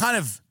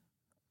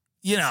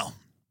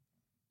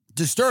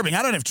 disturbing.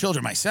 I don't have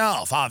children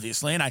myself,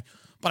 obviously,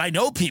 but I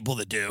know people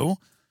that do,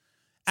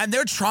 and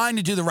they're trying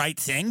to do the right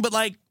thing. But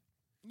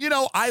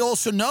I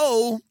also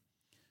know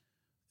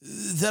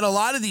that a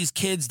lot of these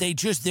kids,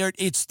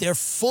 they're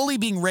fully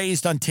being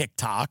raised on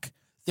TikTok.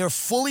 They're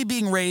fully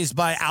being raised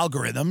by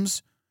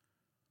algorithms.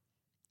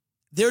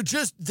 They're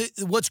just,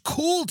 what's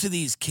cool to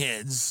these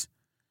kids,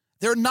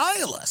 they're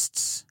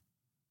nihilists.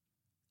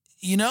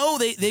 You know,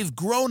 they've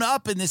grown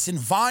up in this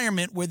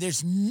environment where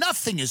there's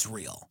nothing is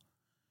real.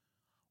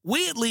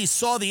 We at least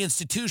saw the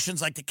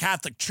institutions like the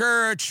Catholic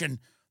Church and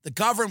the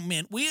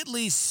government, we at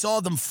least saw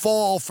them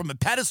fall from a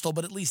pedestal,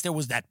 but at least there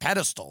was that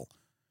pedestal.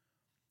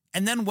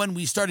 And then when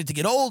we started to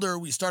get older,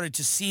 we started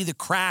to see the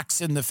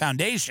cracks in the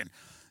foundation.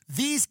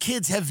 These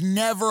kids have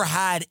never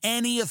had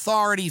any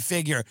authority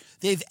figure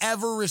they've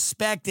ever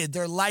respected.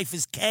 Their life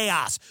is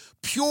chaos,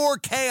 pure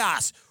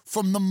chaos.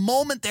 From the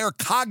moment they're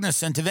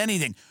cognizant of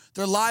anything,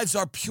 their lives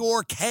are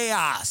pure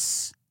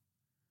chaos.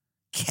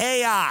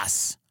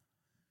 Chaos.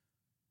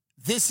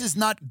 This is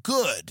not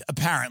good,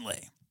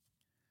 apparently.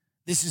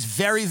 This is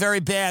very, very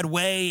bad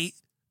way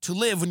to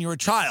live when you're a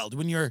child.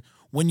 When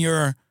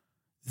you're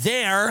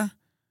there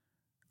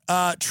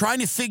trying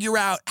to figure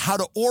out how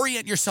to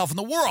orient yourself in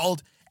the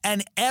world,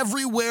 and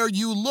everywhere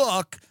you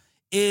look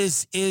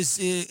is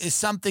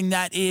something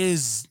that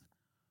is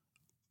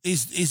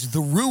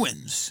the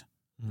ruins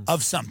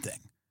of something.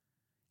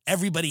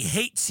 Everybody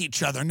hates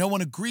each other. No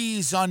one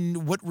agrees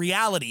on what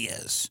reality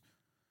is.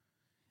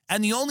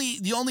 And the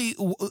only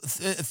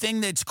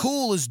thing that's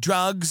cool is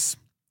drugs,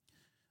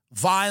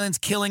 violence,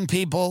 killing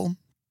people,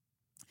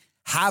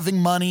 having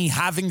money,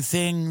 having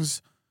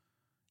things.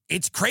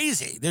 It's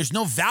crazy. There's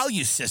no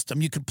value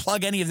system you could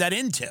plug any of that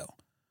into.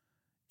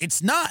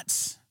 It's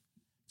nuts.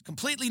 It's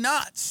completely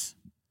nuts.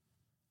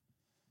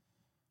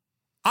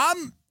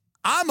 I'm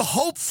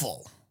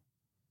hopeful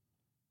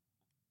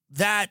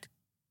that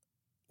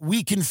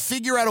we can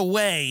figure out a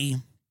way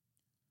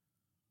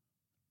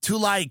to,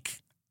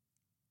 like,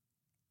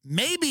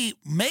 maybe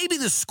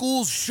the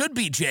schools should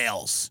be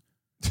jails.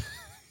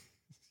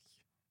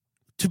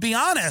 To be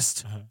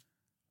honest,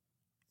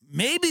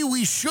 maybe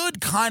we should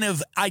kind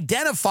of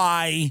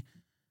identify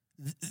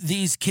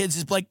these kids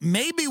as, like,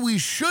 maybe we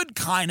should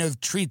kind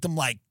of treat them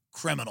like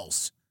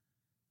criminals.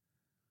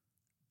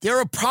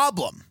 They're a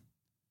problem.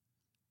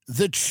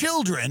 The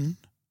children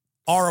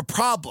are a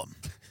problem.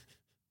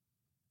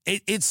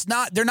 It's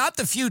not, they're not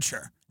the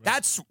future.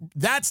 Right.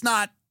 That's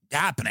not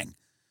happening.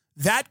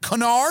 That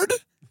canard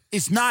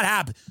is not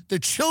happening. The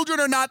children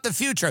are not the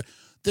future.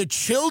 The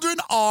children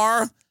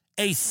are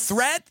a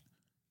threat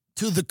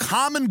to the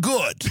common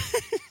good.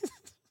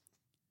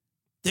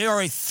 They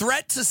are a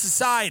threat to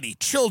society.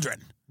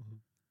 Children.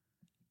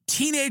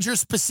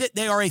 Teenagers,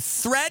 they are a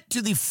threat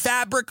to the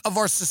fabric of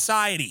our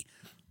society.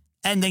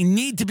 And they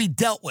need to be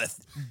dealt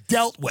with.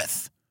 Dealt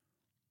with.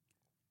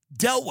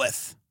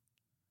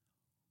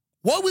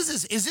 What was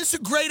this? Is this a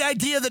great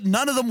idea that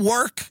none of them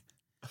work?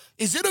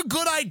 Is it a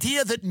good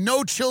idea that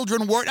no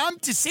children work?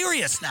 I'm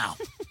serious now.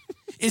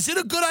 Is it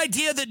a good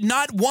idea that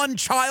not one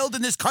child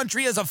in this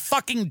country has a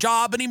fucking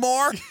job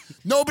anymore?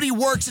 Nobody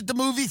works at the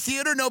movie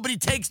theater. Nobody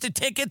takes the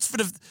tickets for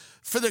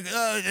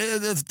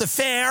the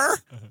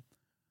fair.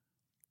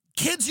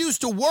 Kids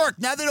used to work.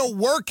 Now they don't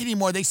work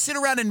anymore. They sit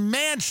around in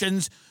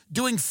mansions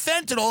doing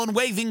fentanyl and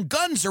waving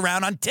guns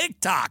around on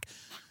TikTok.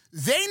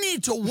 They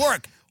need to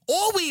work.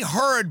 All we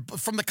heard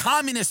from the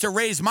communists that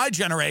raised my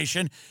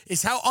generation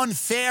is how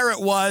unfair it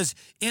was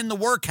in the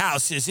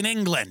workhouses in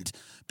England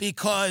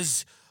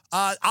because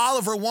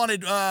Oliver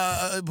wanted,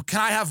 can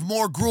I have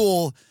more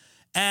gruel?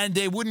 And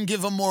they wouldn't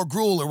give him more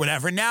gruel or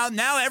whatever. Now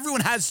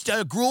everyone has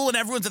gruel and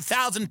everyone's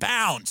 1,000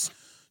 pounds.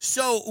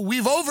 So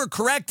we've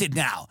overcorrected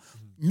now.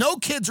 No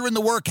kids are in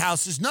the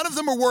workhouses. None of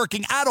them are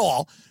working at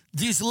all.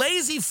 These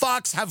lazy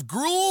fucks have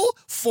gruel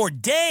for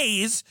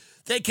days.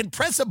 They can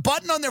press a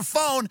button on their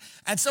phone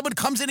and someone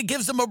comes in and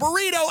gives them a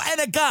burrito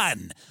and a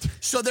gun.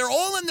 So they're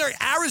all in their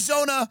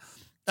Arizona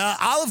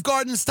Olive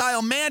Garden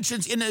style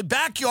mansions in a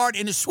backyard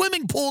in a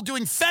swimming pool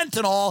doing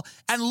fentanyl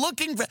and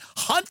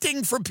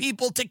hunting for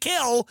people to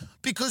kill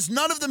because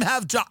none of them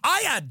have jobs.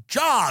 I had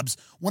jobs.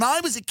 When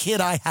I was a kid,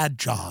 I had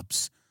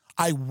jobs.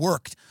 I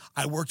worked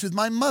with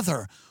my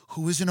mother,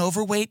 who was an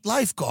overweight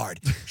lifeguard.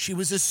 She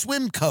was a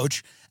swim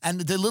coach,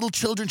 and the little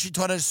children she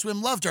taught how to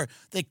swim loved her.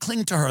 They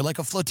cling to her like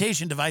a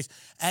flotation device,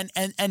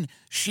 and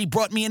she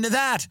brought me into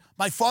that.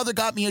 My father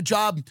got me a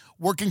job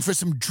working for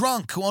some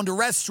drunk who owned a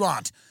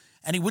restaurant,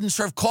 and he wouldn't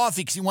serve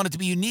coffee because he wanted to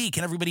be unique,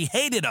 and everybody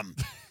hated him.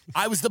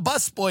 I was the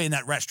busboy in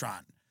that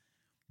restaurant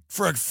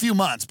for a few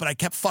months, but I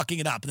kept fucking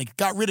it up, and they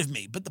got rid of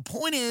me. But the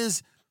point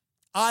is,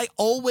 I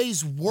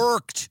always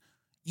worked.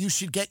 You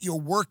should get your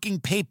working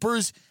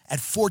papers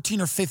at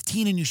 14 or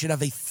 15, and you should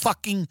have a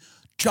fucking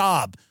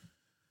job.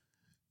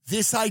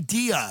 This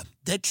idea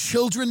that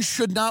children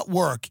should not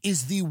work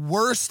is the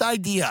worst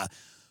idea.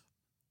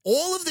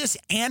 All of this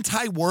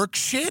anti-work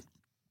shit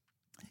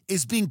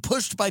is being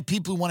pushed by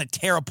people who want to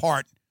tear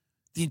apart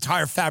the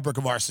entire fabric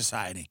of our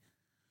society.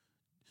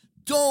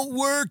 Don't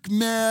work,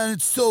 man.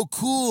 It's so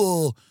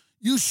cool.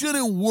 You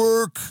shouldn't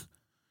work.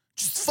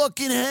 Just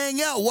fucking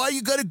hang out. Why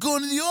you gotta go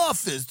into the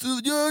office?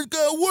 You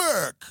gotta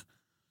work.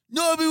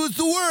 Nobody wants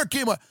to work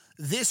anymore.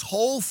 This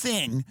whole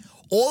thing,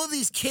 all of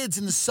these kids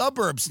in the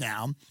suburbs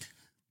now,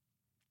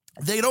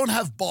 they don't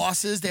have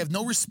bosses. They have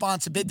no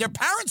responsibility. Their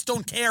parents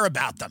don't care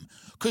about them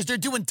because they're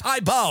doing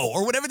Tai Bo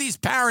or whatever these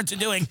parents are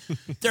doing.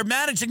 They're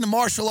managing the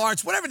martial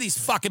arts, whatever these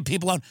fucking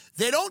people own.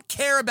 They don't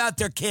care about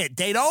their kid.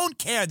 They don't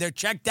care. They're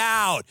checked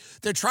out.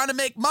 They're trying to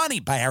make money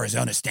by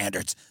Arizona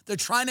standards. They're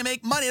trying to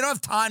make money. They don't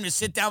have time to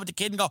sit down with the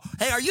kid and go,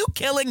 hey, are you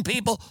killing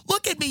people?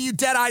 Look at me, you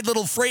dead-eyed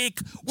little freak.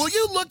 Will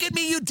you look at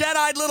me, you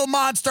dead-eyed little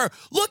monster?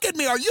 Look at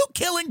me. Are you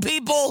killing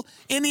people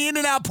in the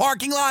In-N-Out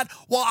parking lot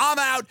while I'm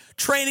out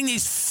training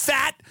these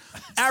fat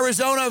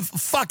Arizona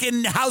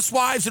fucking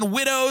housewives and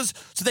widows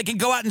so they can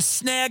go out and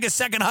snag a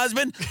second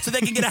husband so they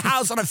can get a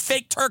house on a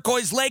fake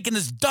turquoise lake in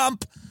this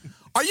dump?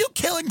 Are you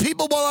killing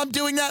people while I'm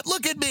doing that?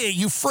 Look at me,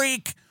 you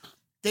freak.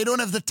 They don't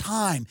have the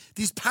time.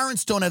 These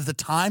parents don't have the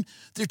time.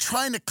 They're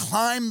trying to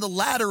climb the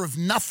ladder of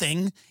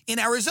nothing in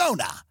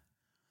Arizona.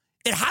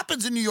 It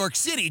happens in New York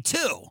City,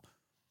 too.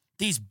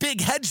 These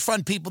big hedge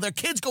fund people, their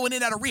kids going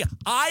in and out of rehab.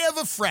 I have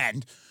a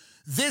friend.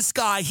 This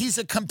guy, he's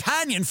a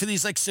companion for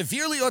these like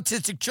severely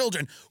autistic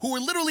children who were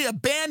literally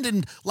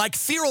abandoned like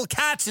feral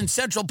cats in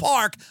Central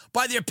Park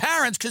by their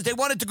parents because they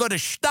wanted to go to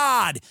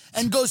Stad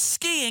and go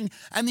skiing.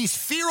 And these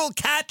feral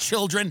cat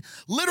children,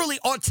 literally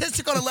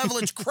autistic on a level,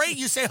 it's great.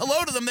 You say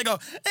hello to them, they go,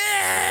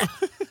 eh.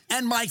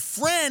 And my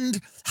friend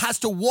has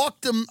to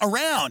walk them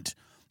around.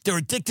 They're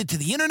addicted to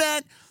the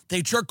internet.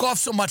 They jerk off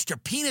so much their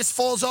penis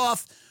falls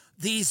off.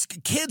 These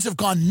kids have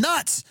gone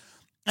nuts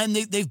and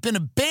they've been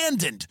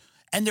abandoned.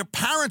 And their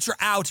parents are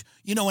out,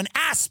 you know, in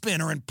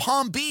Aspen or in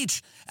Palm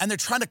Beach, and they're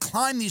trying to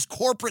climb these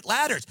corporate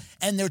ladders,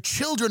 and their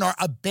children are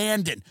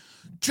abandoned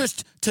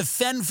just to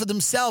fend for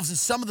themselves. And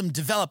some of them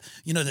develop,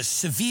 you know, the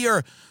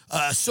severe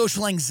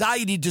social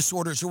anxiety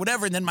disorders or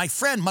whatever. And then my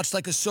friend, much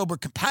like a sober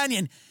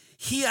companion,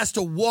 he has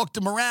to walk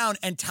them around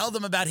and tell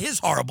them about his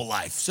horrible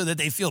life so that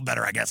they feel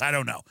better, I guess. I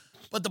don't know.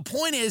 But the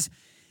point is,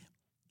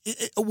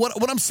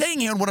 what I'm saying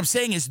here and what I'm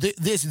saying is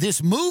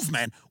this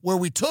movement where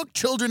we took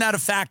children out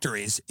of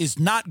factories is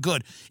not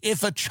good.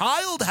 If a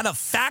child had a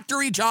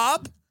factory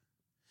job,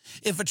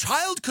 if a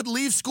child could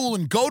leave school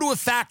and go to a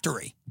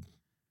factory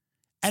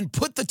and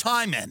put the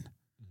time in,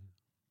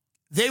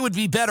 they would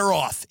be better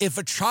off. If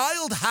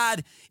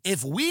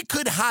we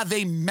could have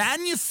a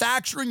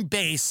manufacturing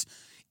base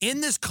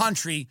in this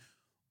country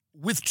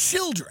with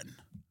children,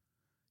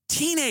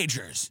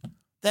 teenagers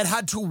that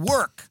had to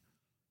work,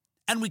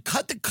 and we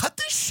cut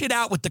this shit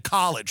out with the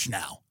college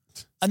now.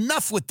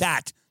 Enough with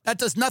that. That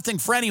does nothing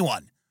for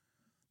anyone.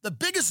 The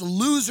biggest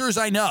losers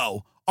I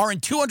know are in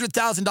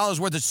 $200,000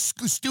 worth of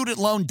student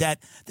loan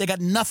debt. They got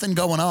nothing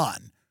going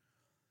on.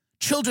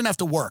 Children have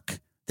to work.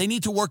 They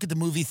need to work at the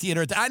movie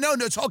theater. I know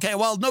it's okay.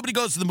 Well, nobody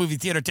goes to the movie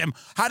theater, Tim.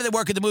 How do they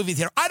work at the movie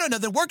theater? I don't know.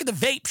 They work at the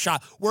vape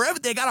shop. Wherever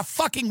they got to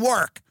fucking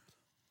work.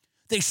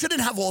 They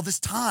shouldn't have all this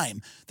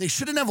time. They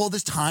shouldn't have all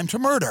this time to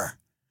murder.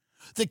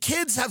 The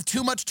kids have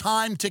too much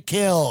time to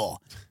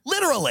kill,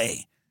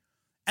 literally.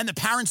 And the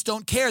parents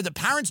don't care. The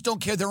parents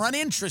don't care. They're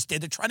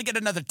uninterested. They're trying to get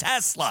another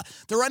Tesla.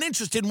 They're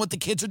uninterested in what the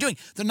kids are doing.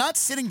 They're not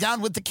sitting down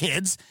with the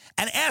kids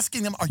and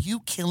asking them, are you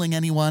killing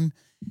anyone?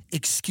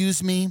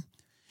 Excuse me?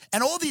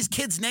 And all these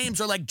kids' names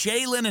are like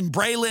Jalen and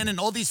Braylon and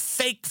all these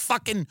fake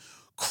fucking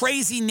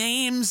crazy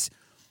names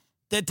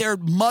that their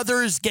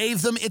mothers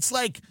gave them. It's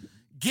like,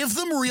 give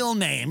them real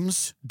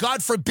names,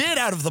 God forbid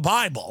out of the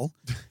Bible,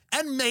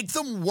 and make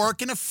them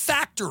work in a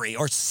factory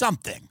or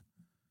something.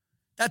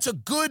 It's a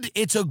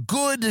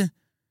good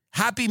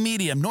happy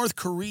medium. North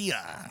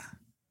Korea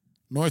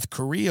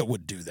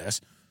would do this.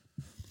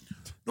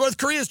 North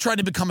Korea is trying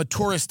to become a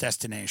tourist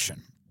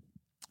destination.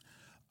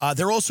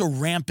 They're also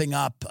ramping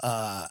up.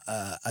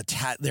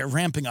 They're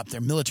ramping up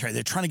their military.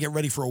 They're trying to get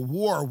ready for a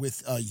war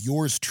with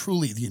yours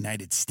truly, the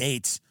United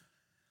States.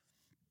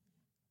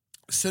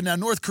 So now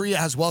North Korea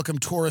has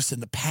welcomed tourists in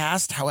the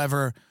past.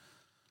 However,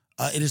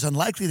 it is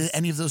unlikely that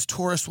any of those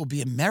tourists will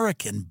be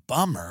American.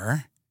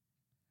 Bummer.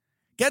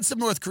 Get some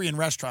North Korean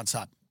restaurants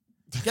up.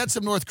 Get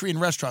some North Korean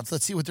restaurants.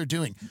 Let's see what they're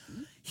doing.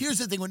 Here's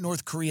the thing with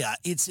North Korea.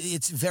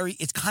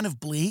 It's kind of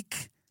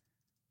bleak.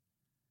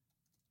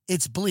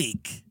 It's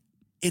bleak.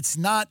 It's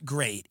not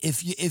great.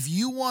 If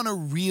you want to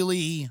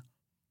really,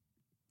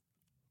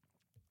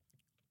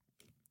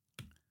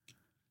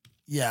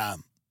 yeah.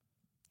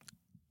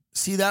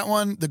 See that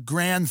one? The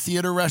Grand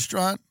Theater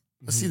Restaurant?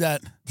 Let's see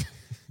that.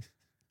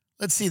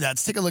 Let's see that.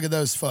 Let's take a look at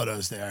those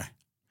photos there.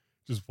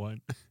 Just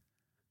one.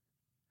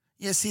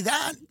 Yeah, see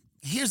that?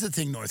 Here's the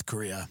thing, North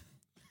Korea.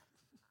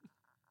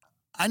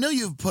 I know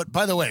you've put,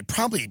 by the way,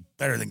 probably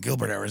better than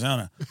Gilbert,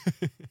 Arizona,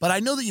 but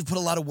I know that you've put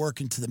a lot of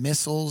work into the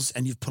missiles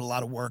and you've put a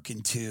lot of work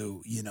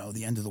into, you know,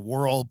 the end of the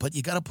world, but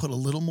you got to put a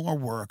little more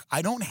work.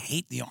 I don't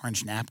hate the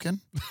orange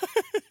napkin.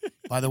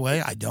 By the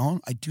way, I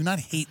do not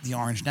hate the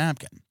orange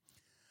napkin.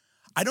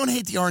 I don't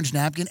hate the orange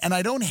napkin, and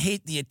I don't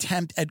hate the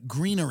attempt at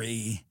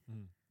greenery,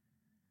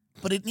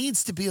 but it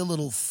needs to be a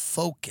little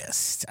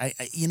focused.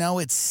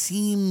 It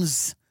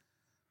seems,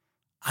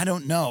 I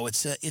don't know,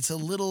 it's a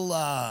little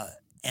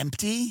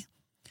empty.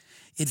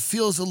 It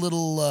feels a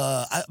little,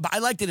 I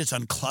like that it's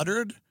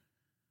uncluttered.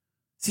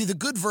 See, the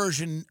good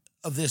version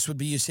of this would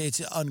be you say it's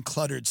an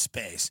uncluttered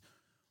space.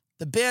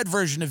 The bad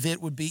version of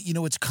it would be,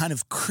 it's kind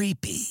of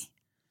creepy.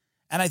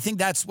 And I think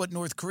that's what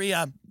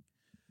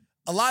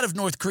a lot of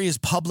North Korea's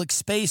public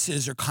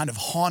spaces are kind of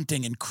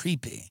haunting and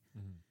creepy.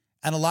 Mm-hmm.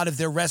 And a lot of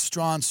their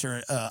restaurants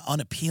are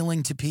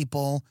unappealing to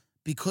people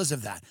because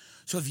of that.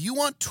 So if you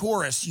want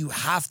tourists, you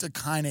have to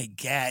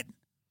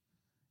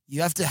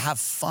you have to have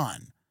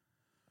fun.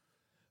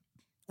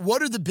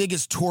 What are the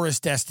biggest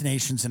tourist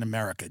destinations in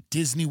America?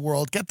 Disney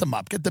World, get them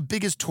up. Get the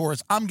biggest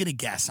tourists. I'm going to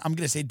guess. I'm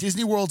going to say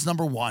Disney World's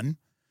number 1.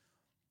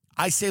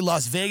 I say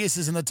Las Vegas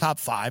is in the top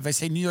 5. I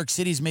say New York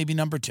City's maybe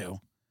number 2.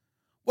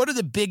 What are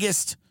the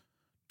biggest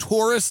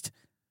tourist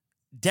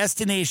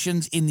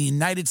destinations in the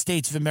United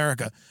States of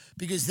America?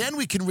 Because then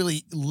we can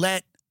really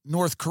let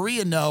North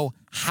Korea know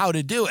how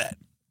to do it.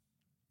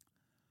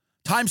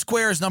 Times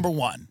Square is number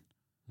 1.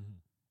 Mm-hmm.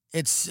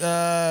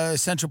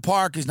 It's Central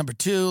Park is number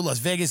 2. Las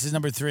Vegas is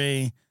number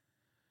 3.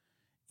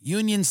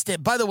 Union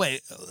State. By the way,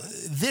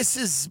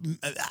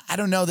 I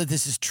don't know that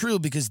this is true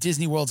because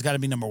Disney World's got to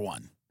be number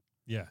 1.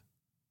 Yeah.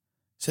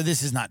 So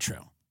this is not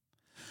true.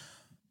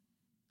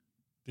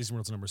 Disney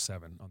World's number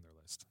 7 on their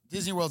list.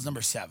 Disney World's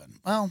number 7.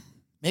 Well,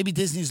 maybe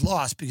Disney's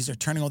lost because they're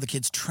turning all the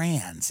kids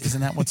trans.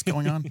 Isn't that what's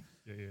going on?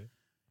 Yeah.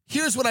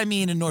 Here's what I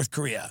mean in North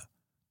Korea.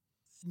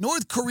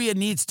 North Korea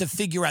needs to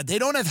figure out, they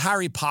don't have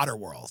Harry Potter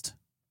World.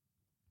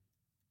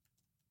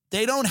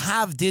 They don't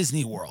have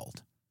Disney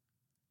World.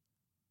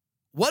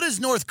 What has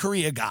North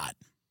Korea got?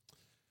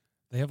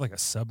 They have like a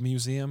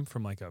sub-museum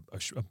from like a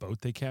boat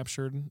they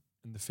captured in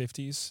the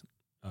 50s.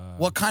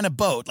 What kind of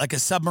boat? Like a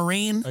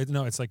submarine?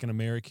 No, it's like an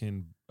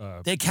American...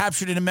 they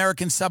captured an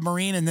American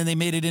submarine and then they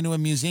made it into a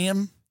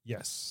museum?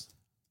 Yes.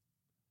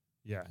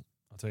 Yeah,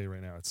 I'll tell you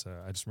right now. It's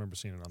I just remember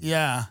seeing it on the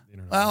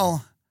internet.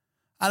 Well,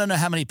 I don't know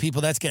how many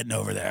people that's getting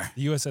over there.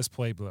 The USS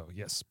Pueblo.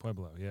 Yes,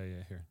 Pueblo. Yeah,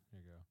 here you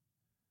go.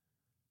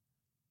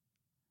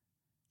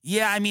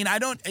 Yeah, I mean,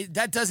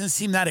 that doesn't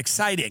seem that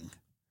exciting.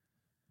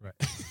 Right.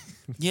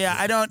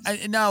 Yeah,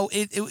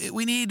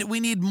 we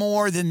need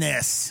more than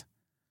this.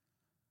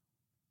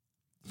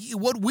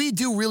 What we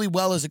do really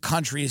well as a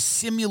country is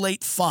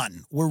simulate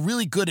fun. We're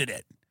really good at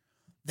it.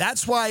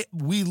 That's why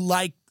we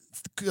like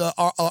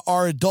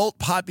our adult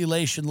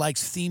population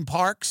likes theme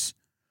parks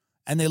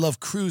and they love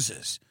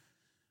cruises.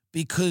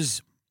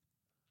 Because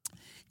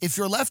if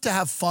you're left to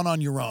have fun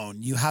on your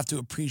own, you have to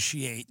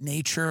appreciate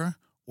nature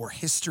or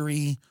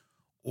history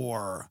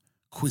or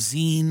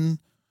cuisine,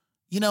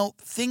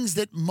 things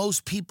that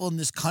most people in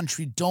this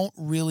country don't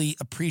really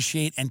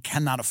appreciate and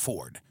cannot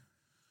afford.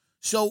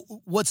 So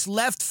what's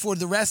left for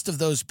the rest of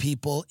those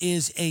people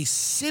is a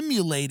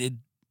simulated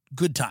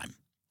good time.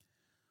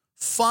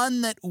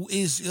 Fun that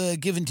is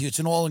given to you. It's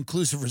an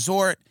all-inclusive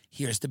resort.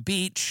 Here's the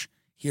beach.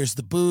 Here's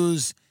the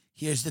booze.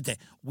 Here's the thing.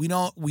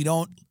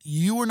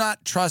 You are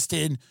not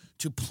trusted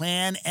to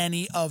plan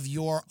any of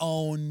your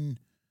own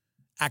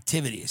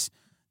activities.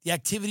 The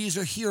activities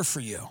are here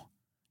for you.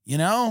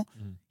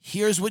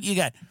 Here's what you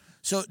got.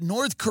 So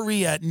North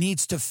Korea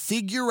needs to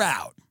figure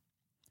out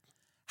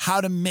how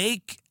to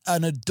make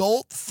an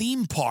adult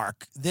theme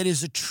park that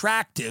is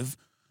attractive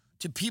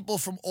to people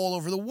from all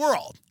over the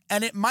world.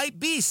 And it might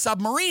be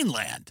submarine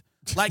land.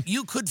 Like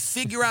you could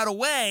figure out a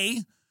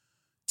way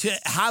to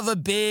have a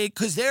big,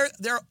 because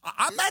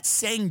I'm not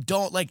saying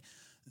don't, like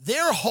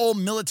their whole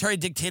military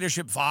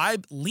dictatorship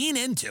vibe, lean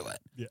into it.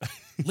 Yeah.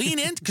 Lean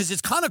in, because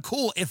it's kind of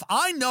cool. If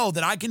I know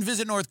that I can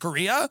visit North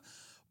Korea,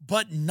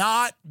 but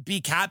not be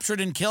captured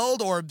and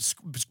killed or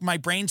my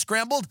brain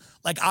scrambled,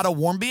 like out of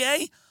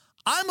Warmbier,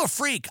 I'm a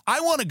freak.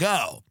 I want to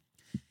go.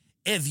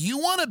 If you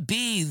want to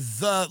be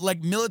the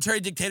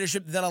military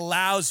dictatorship that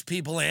allows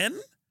people in,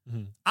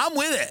 mm-hmm. I'm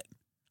with it.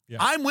 Yeah.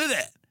 I'm with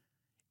it.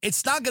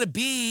 It's not going to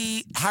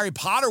be Harry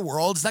Potter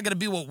world. It's not going to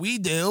be what we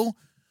do.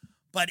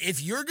 But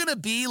if you're going to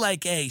be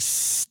like a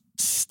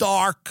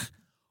stark,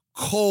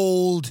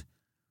 cold,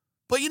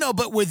 but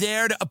we're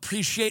there to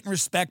appreciate and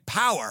respect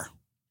power.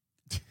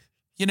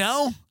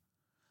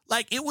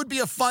 Like it would be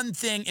a fun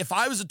thing if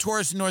I was a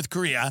tourist in North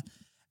Korea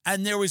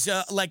and there was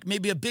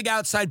maybe a big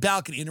outside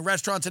balcony in the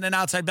restaurants and an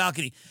outside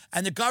balcony.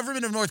 And the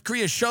government of North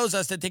Korea shows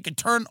us that they can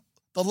turn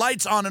the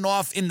lights on and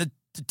off in the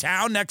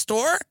town next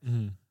door.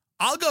 Mm-hmm.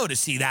 I'll go to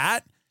see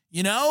that,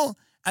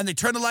 and they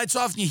turn the lights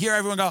off and you hear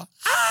everyone go,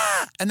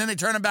 ah, and then they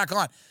turn them back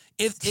on.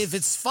 If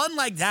it's fun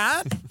like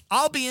that,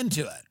 I'll be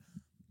into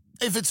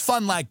it. If it's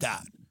fun like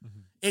that.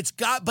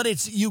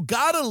 Mm-hmm. You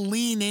got to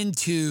lean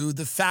into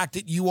the fact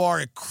that you are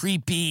a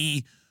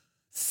creepy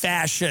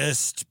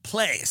fascist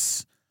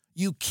place.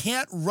 You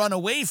can't run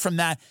away from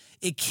that.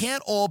 It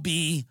can't all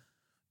be,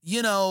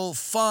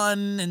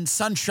 fun and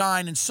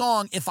sunshine and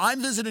song. If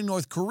I'm visiting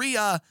North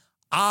Korea,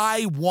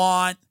 I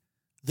want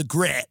the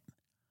grit.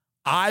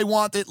 I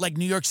want that, like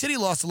New York City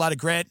lost a lot of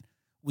grit.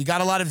 We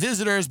got a lot of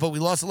visitors, but we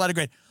lost a lot of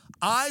grit.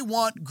 I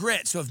want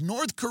grit. So if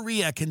North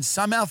Korea can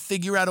somehow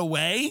figure out a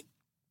way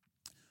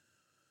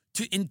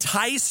to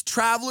entice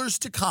travelers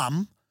to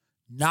come,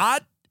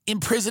 not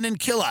imprison and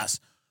kill us,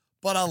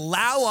 but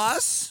allow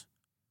us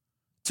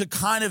to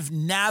kind of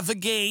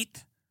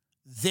navigate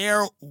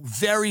their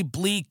very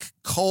bleak,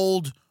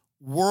 cold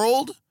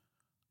world,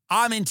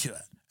 I'm into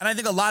it. And I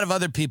think a lot of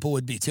other people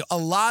would be too. A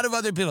lot of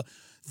other people.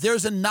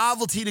 There's a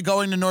novelty to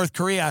going to North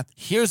Korea.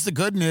 Here's the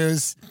good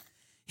news.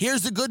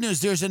 Here's the good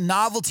news. There's a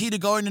novelty to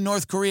going to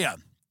North Korea.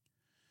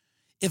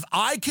 If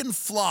I can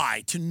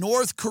fly to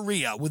North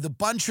Korea with a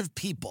bunch of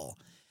people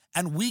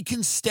and we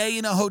can stay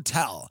in a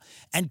hotel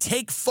and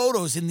take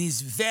photos in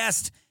these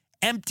vast,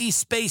 empty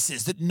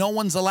spaces that no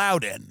one's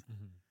allowed in,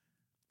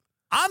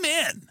 I'm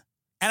in.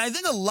 And I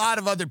think a lot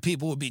of other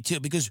people would be too,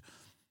 because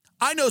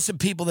I know some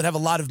people that have a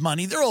lot of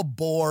money. They're all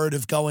bored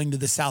of going to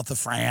the south of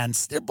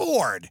France. They're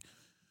bored.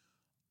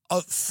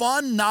 A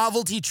fun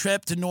novelty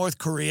trip to North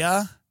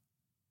Korea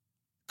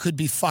could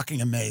be fucking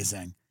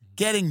amazing.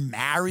 Getting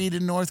married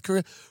in North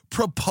Korea,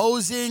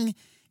 proposing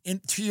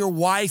to your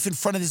wife in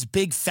front of this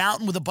big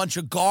fountain with a bunch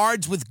of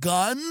guards with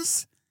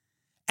guns,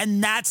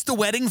 and that's the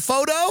wedding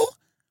photo?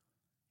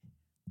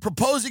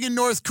 Proposing in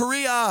North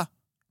Korea,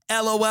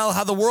 LOL,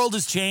 how the world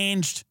has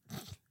changed.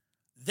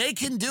 They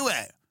can do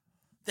it.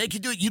 They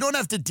can do it. You don't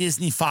have to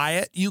Disney-fy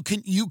it. You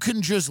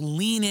can just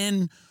lean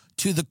in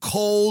to the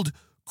cold,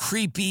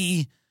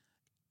 creepy,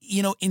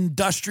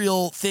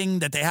 industrial thing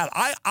that they have.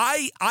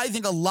 I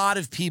think a lot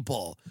of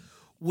people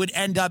would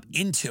end up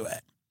into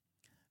it.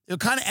 They'll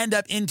kind of end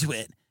up into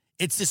it.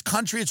 It's this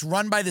country. It's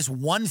run by this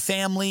one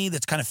family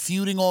that's kind of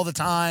feuding all the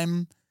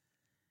time.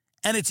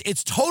 And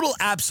it's total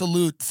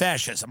absolute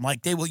fascism.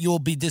 Like you'll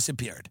be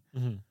disappeared.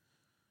 Mm-hmm.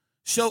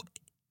 So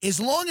as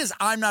long as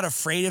I'm not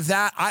afraid of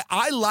that,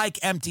 I like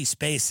empty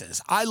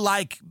spaces. I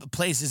like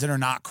places that are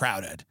not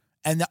crowded.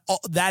 And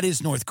that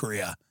is North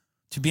Korea,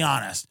 to be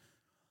honest.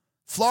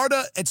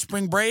 Florida at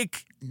spring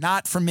break,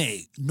 not for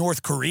me.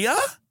 North Korea,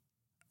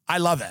 I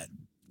love it.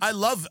 I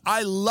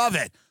love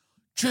it.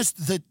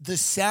 Just the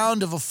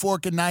sound of a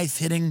fork and knife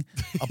hitting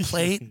a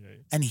plate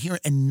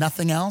and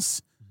nothing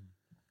else.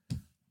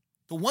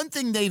 The one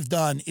thing they've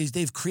done is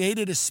they've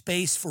created a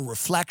space for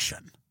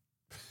reflection.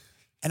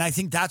 And I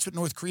think that's what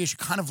North Korea should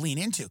kind of lean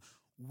into.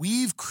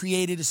 We've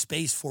created a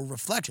space for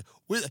reflection.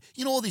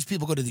 All these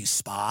people go to these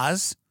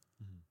spas.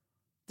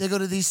 They go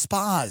to these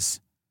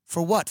spas.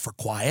 For what? For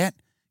quiet?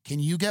 Can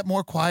you get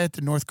more quiet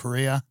than North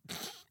Korea?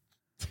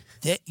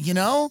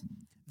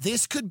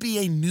 This could be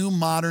a new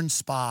modern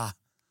spa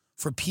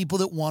for people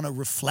that want to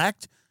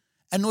reflect.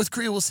 And North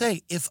Korea will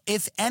say,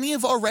 if any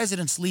of our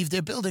residents leave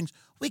their buildings,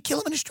 we kill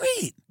them in the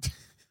street.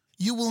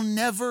 You will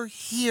never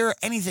hear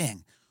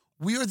anything.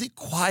 We are the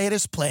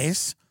quietest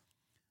place.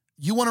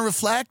 You want to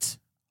reflect?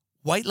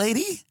 White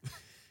lady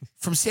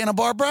from Santa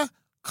Barbara?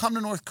 Come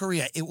to North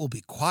Korea. It will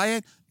be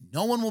quiet.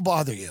 No one will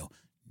bother you.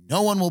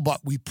 No one will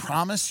we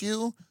promise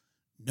you,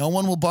 no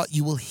one will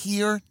you will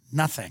hear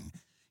nothing.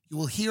 You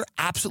will hear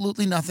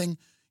absolutely nothing.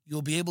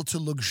 You'll be able to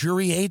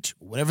luxuriate,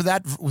 whatever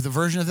the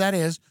version of that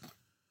is,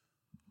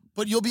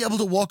 but you'll be able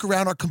to walk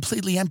around our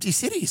completely empty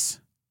cities.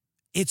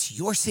 It's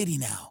your city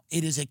now.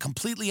 It is a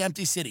completely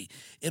empty city.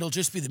 It'll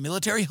just be the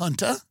military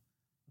junta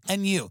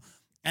and you.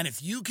 And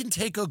if you can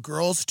take a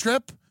girls'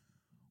 trip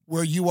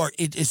where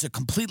it is a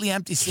completely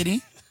empty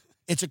city,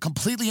 it's a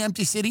completely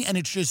empty city, and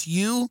it's just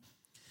you.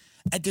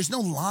 And there's no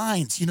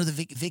lines.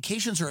 The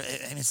vacations are,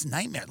 it's a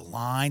nightmare. The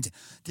lines.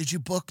 Did you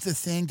book the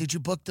thing? Did you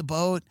book the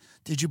boat?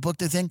 Did you book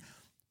the thing?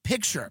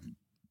 Picture.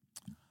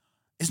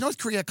 Is North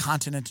Korea a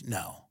continent?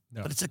 No.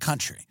 But it's a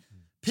country.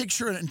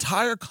 Picture an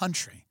entire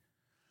country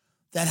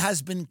that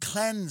has been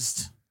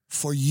cleansed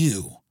for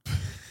you.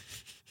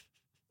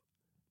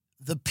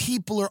 The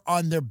people are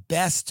on their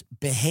best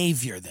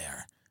behavior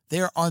there.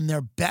 They are on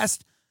their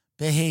best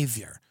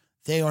behavior.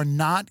 They are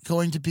not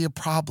going to be a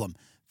problem.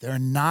 They're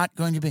not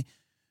going to be...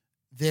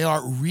 They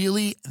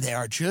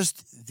are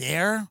just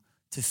there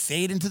to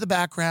fade into the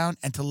background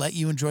and to let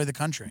you enjoy the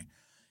country.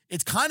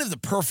 It's kind of the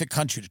perfect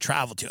country to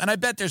travel to. And I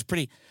bet there's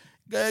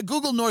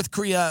Google North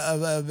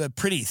Korea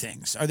pretty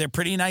things. Are there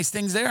pretty nice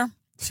things there?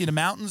 See the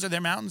mountains? Are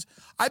there mountains?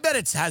 I bet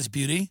it has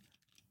beauty.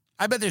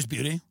 I bet there's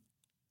beauty.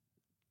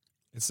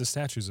 It's the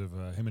statues of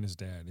him and his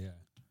dad, yeah.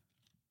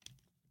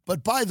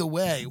 But by the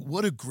way,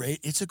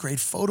 it's a great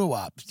photo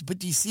op. But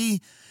do you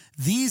see,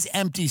 these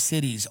empty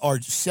cities are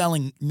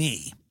selling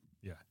me.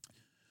 Yeah.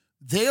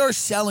 They are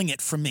selling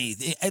it for me.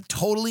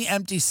 Totally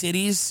empty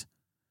cities,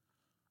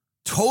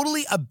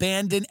 totally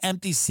abandoned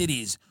empty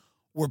cities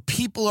where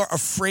people are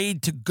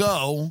afraid to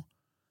go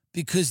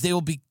because they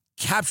will be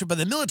captured by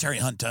the military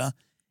junta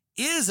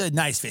is a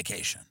nice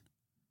vacation.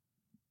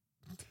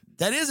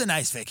 That is a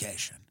nice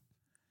vacation.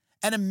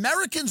 And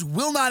Americans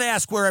will not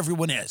ask where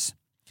everyone is.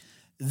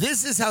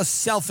 This is how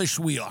selfish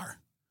we are.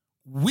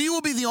 We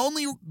will be the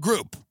only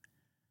group.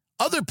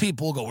 Other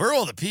people will go, we're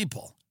all the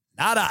people.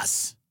 Not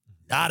us.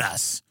 Not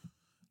us.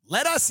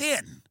 Let us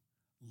in.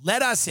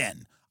 Let us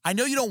in. I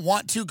know you don't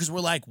want to because we're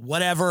like,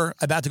 whatever,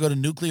 about to go to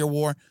nuclear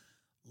war.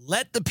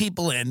 Let the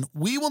people in.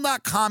 We will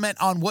not comment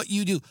on what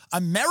you do.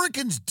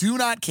 Americans do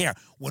not care.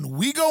 When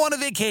we go on a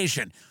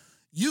vacation,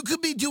 you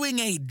could be doing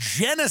a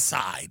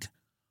genocide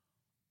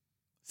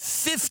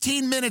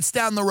 15 minutes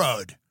down the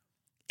road.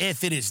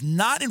 If it is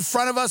not in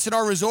front of us at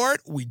our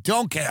resort, we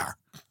don't care.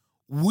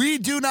 We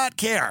do not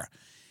care.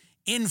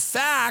 In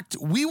fact,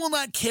 we will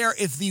not care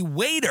if the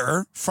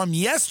waiter from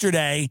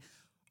yesterday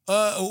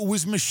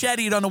was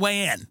macheted on the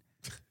way in.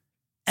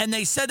 And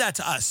they said that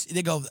to us.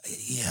 They go,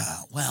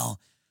 yeah, well,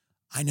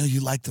 I know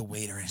you like the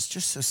waiter. And it's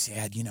just so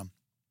sad, you know.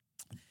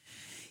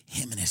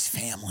 Him and his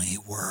family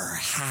were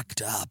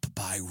hacked up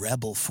by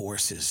rebel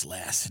forces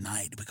last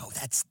night. We go,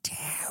 that's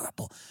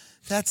terrible.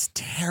 That's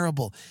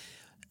terrible.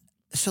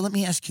 So let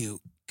me ask you,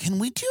 can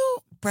we do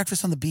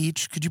breakfast on the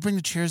beach? Could you bring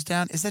the chairs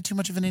down? Is that too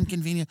much of an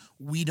inconvenience?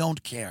 We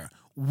don't care.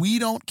 We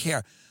don't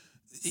care.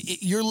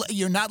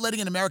 You're not letting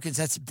in Americans.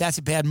 That's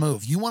a bad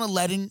move. You want to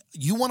let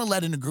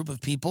in a group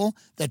of people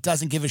that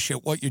doesn't give a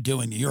shit what you're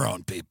doing to your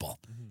own people.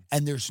 Mm-hmm.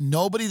 And there's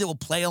nobody that will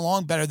play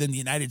along better than the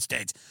United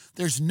States.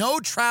 There's no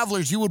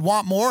travelers you would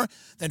want more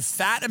than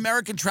fat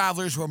American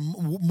travelers who are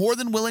more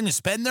than willing to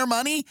spend their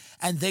money,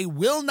 and they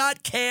will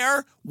not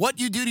care what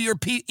you do to your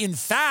people. In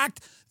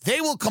fact,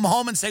 they will come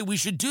home and say, we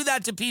should do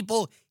that to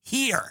people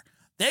here.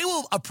 They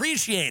will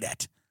appreciate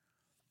it.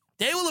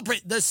 They will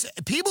appreciate this.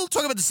 People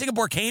talk about the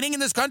Singapore caning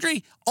in this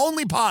country,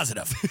 only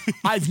positive.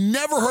 I've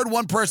never heard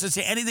one person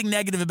say anything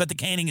negative about the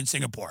caning in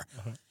Singapore.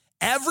 Uh-huh.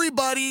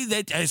 Everybody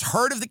that has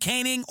heard of the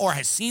caning or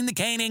has seen the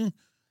caning,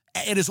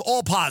 it is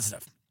all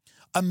positive.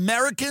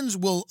 Americans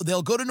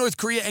they'll go to North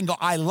Korea and go,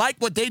 I like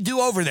what they do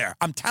over there.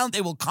 I'm telling,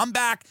 they will come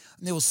back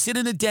and they will sit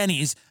in a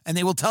Denny's and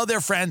they will tell their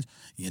friends,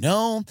 you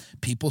know,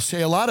 people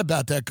say a lot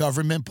about that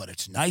government, but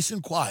it's nice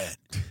and quiet.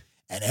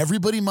 And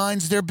everybody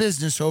minds their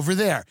business over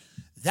there.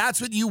 That's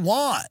what you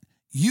want.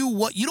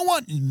 You don't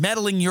want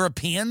meddling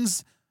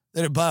Europeans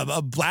that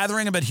are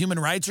blathering about human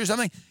rights or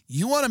something.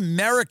 You want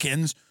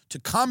Americans to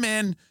come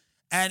in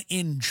and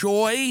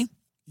enjoy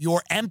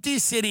your empty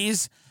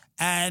cities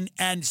and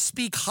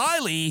speak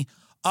highly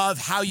of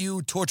how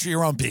you torture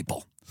your own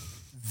people.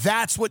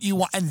 That's what you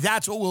want, and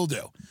that's what we'll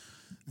do.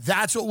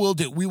 That's what we'll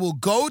do. We will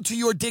go to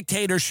your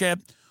dictatorship.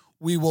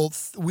 We will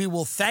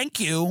thank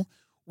you.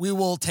 We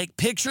will take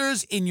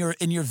pictures in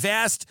your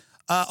vast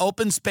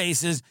open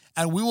spaces,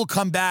 and we will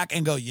come back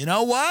and go, you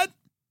know what?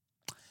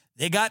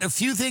 They got a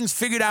few things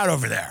figured out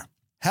over there.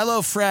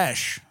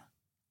 HelloFresh.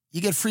 You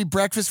get free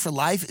breakfast for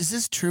life. Is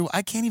this true?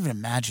 I can't even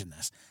imagine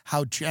this.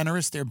 How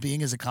generous they're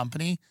being as a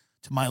company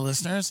to my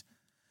listeners.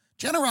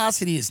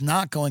 Generosity is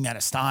not going out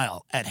of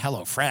style at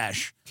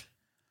HelloFresh.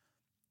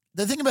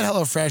 The thing about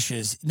HelloFresh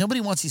is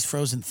nobody wants these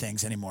frozen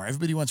things anymore.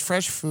 Everybody wants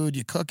fresh food.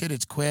 You cook it.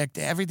 It's quick.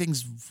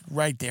 Everything's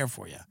right there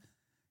for you.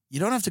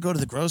 You don't have to go to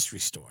the grocery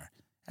store.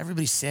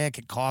 Everybody's sick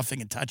and coughing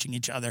and touching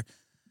each other,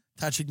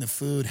 touching the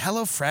food.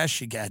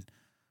 HelloFresh, you get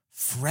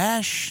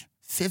fresh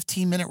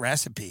 15-minute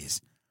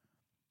recipes.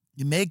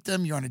 You make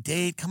them. You're on a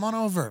date. Come on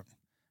over.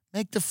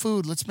 Make the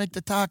food. Let's make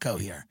the taco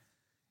here.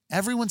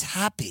 Everyone's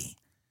happy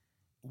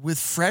with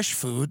fresh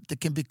food that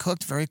can be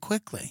cooked very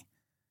quickly.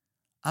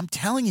 I'm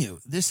telling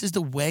you, this is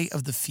the way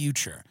of the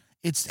future.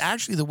 It's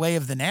actually the way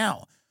of the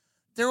now.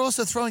 They're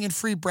also throwing in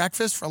free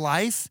breakfast for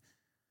life.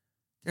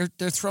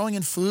 They're throwing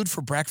in food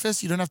for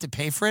breakfast. You don't have to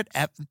pay for it.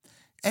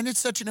 And it's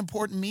such an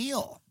important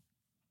meal.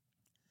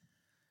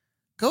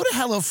 Go to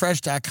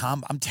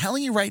HelloFresh.com. I'm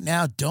telling you right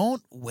now,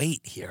 don't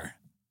wait here.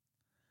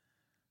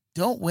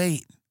 Don't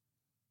wait.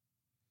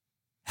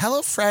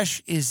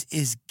 HelloFresh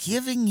is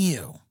giving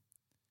you,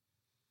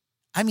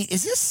 I mean,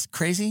 is this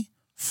crazy?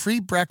 Free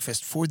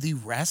breakfast for the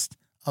rest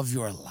of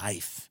your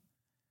life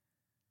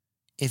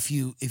if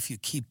you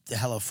keep the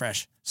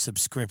HelloFresh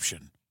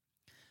subscription.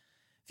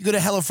 If you go to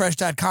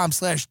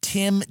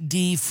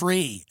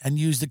HelloFresh.com/TimDFree and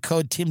use the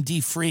code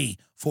TimDFree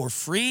for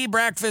free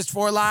breakfast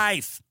for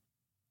life.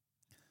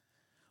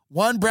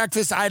 One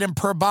breakfast item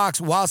per box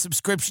while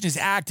subscription is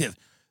active.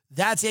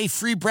 That's a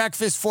free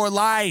breakfast for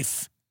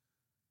life.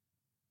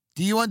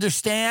 Do you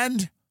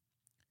understand?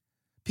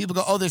 People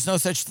go, oh, there's no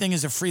such thing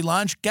as a free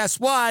lunch. Guess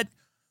what?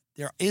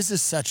 There is a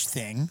such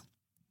thing.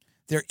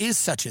 There is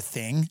such a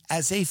thing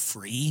as a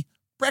free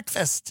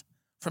breakfast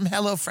from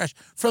HelloFresh,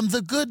 from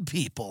the good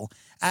people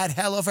at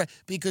HelloFresh,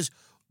 because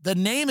the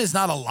name is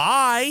not a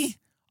lie.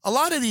 A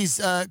lot of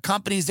these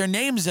companies, their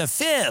name's a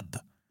fib.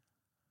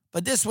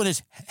 But this one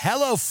is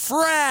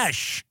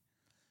HelloFresh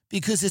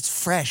because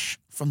it's fresh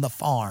from the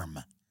farm.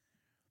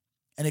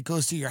 And it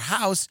goes to your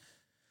house,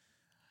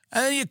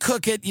 and then you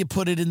cook it, you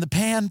put it in the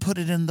pan, put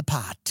it in the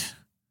pot.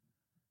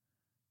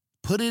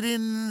 Put it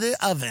in the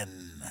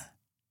oven.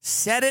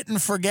 Set it and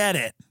forget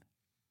it.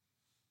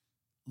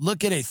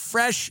 Look at a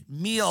fresh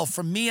meal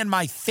from me and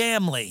my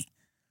family.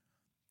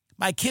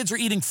 My kids are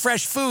eating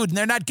fresh food, and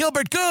they're not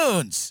Gilbert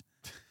Goons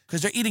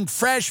because they're eating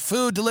fresh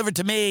food delivered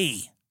to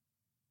me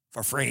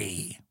for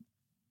free.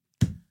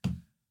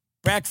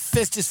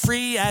 Breakfast is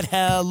free at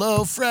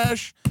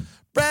HelloFresh.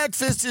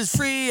 Breakfast is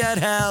free at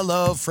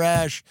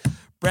HelloFresh.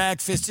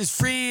 Breakfast is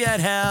free at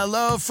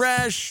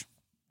HelloFresh.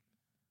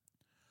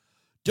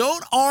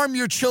 Don't arm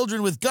your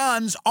children with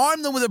guns.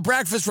 Arm them with a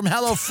breakfast from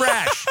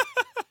HelloFresh.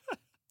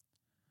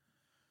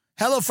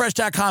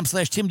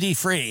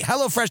 HelloFresh.com/TimDFree.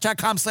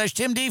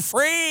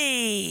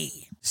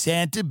 HelloFresh.com/TimDFree.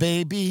 Santa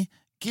baby,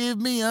 give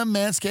me a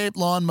Manscaped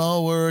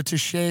lawnmower to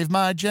shave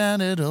my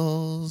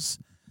genitals.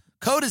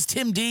 Code is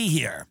TimD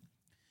here.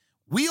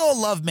 We all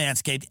love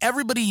Manscaped.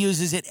 Everybody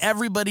uses it.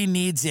 Everybody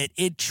needs it.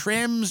 It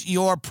trims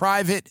your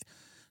private,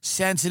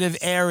 sensitive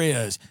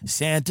areas.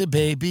 Santa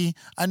baby,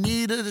 I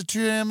needed a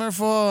trimmer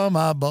for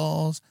my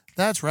balls.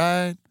 That's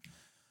right.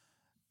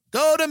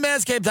 Go to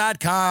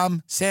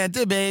manscaped.com,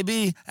 Santa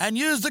baby, and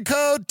use the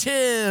code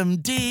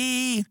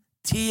TIMD,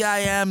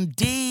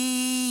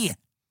 TIMD.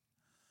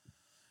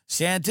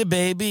 Santa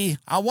baby,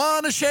 I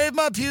want to shave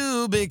my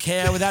pubic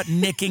hair without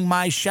nicking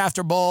my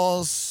shafter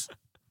balls.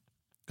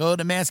 Go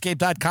to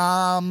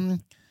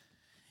manscaped.com.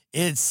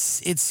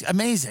 It's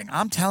amazing.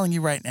 I'm telling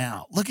you right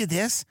now. Look at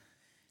this.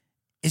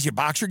 Is your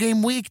boxer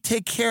game weak?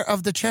 Take care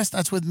of the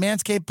chestnuts with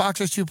Manscaped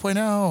Boxers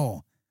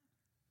 2.0.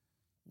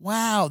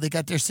 Wow, they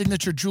got their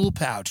signature jewel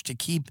pouch to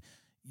keep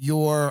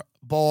your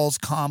balls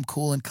calm,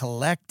 cool, and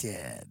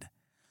collected.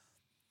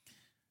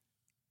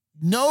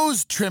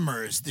 Nose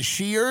trimmers, the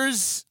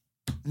shears,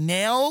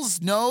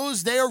 nails,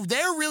 nose, they're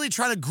really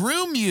trying to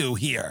groom you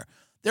here.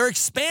 They're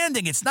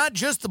expanding. It's not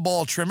just the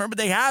ball trimmer, but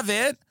they have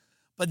it.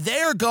 But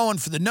they're going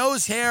for the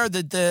nose hair,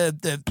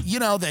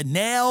 the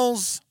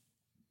nails.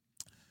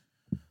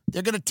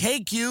 They're going to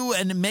take you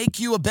and make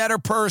you a better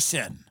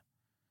person,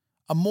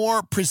 a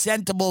more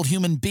presentable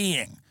human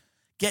being.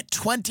 Get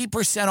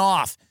 20%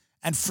 off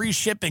and free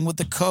shipping with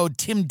the code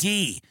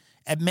TIMD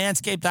at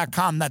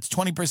manscaped.com. That's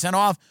 20%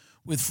 off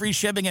with free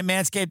shipping at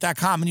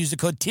manscaped.com and use the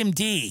code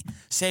TIMD.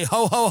 Say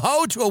ho, ho,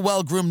 ho to a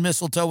well-groomed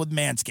mistletoe with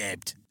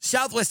Manscaped.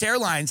 Southwest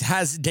Airlines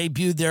has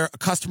debuted their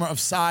Customer of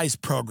Size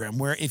program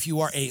where if you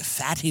are a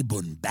fatty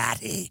bun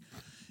batty,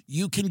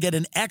 you can get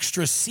an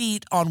extra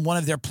seat on one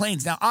of their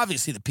planes. Now,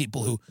 obviously, the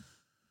people who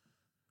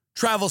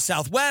travel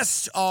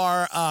Southwest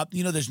are,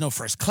 there's no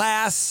first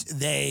class.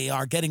 They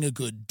are getting a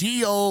good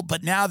deal,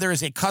 but now there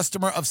is a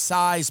Customer of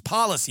Size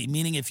policy,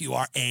 meaning if you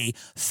are a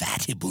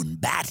fatty bun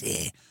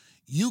batty,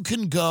 you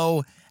can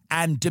go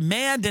and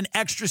demand an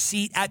extra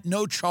seat at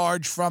no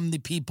charge from the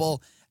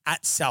people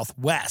at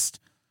Southwest,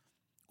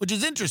 which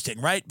is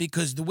interesting, right?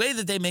 Because the way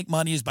that they make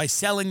money is by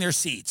selling their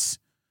seats.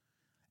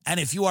 And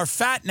if you are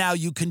fat now,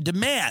 you can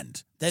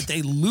demand that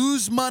they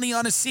lose money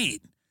on a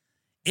seat.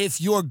 If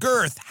your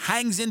girth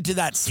hangs into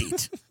that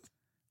seat,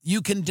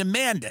 you can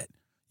demand it.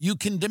 You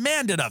can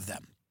demand it of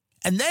them.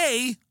 And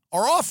they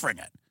are offering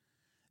it.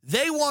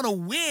 They want to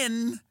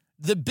win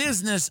the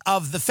business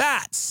of the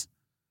fats.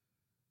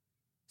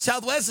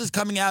 Southwest is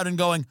coming out and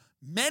going,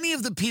 many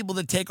of the people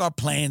that take our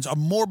planes are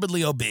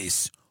morbidly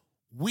obese.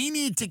 We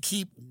need to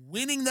keep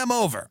winning them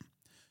over.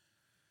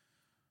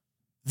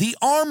 The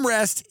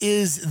armrest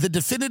is the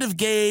definitive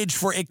gauge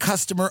for a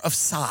customer of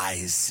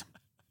size.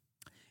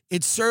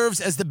 It serves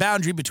as the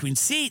boundary between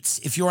seats.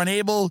 If you're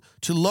unable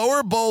to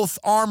lower both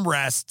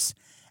armrests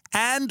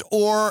and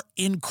or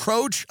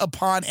encroach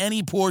upon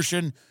any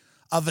portion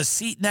of a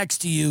seat next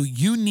to you,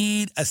 you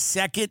need a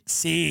second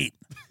seat.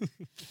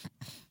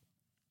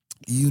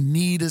 You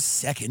need a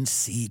second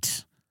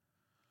seat.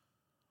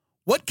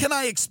 What can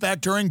I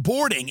expect during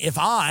boarding if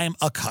I'm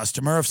a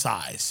customer of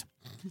size?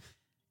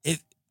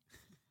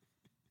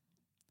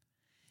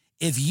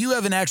 If you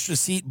have an extra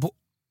seat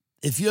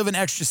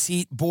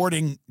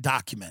boarding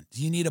document,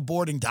 you need a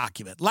boarding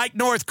document, like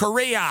North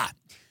Korea.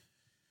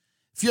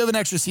 If you have an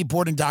extra seat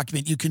boarding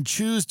document, you can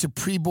choose to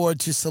pre-board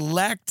to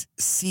select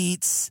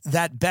seats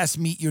that best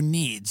meet your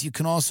needs. You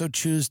can also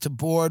choose to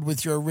board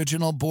with your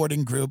original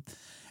boarding group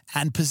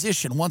and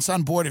position. Once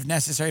on board, if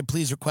necessary,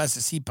 please request a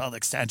seatbelt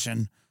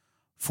extension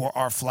for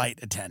our flight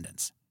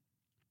attendants.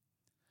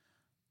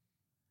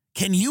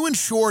 Can you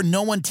ensure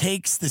no one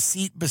takes the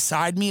seat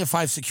beside me if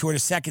I've secured a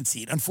second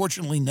seat?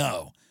 Unfortunately,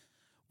 no.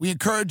 We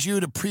encourage you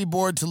to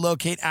pre-board to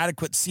locate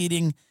adequate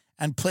seating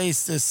and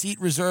place the seat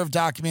reserve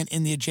document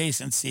in the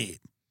adjacent seat.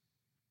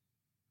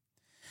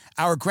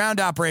 Our ground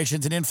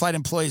operations and in-flight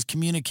employees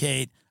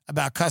communicate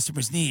about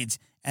customers' needs,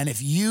 and if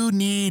you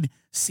need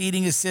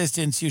seating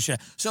assistance, you should.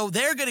 So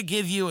they're going to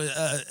give you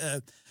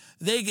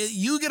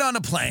you get on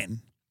a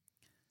plane.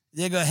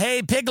 They go,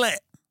 hey, Piglet.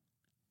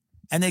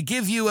 And they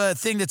give you a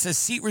thing that says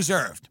seat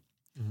reserved.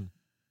 Mm-hmm.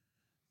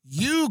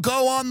 You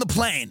go on the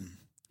plane.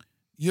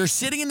 You're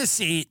sitting in the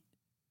seat.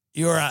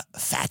 You're a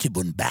fatty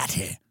bun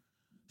batty.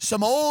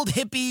 Some old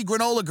hippie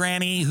granola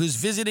granny who's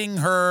visiting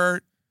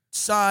her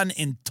son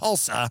in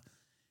Tulsa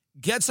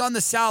gets on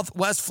the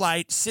Southwest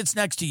flight, sits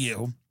next to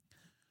you.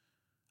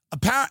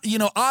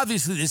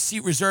 Obviously this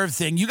seat reserve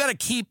thing, you got to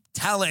keep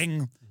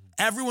telling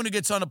everyone who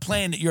gets on a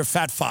plane that you're a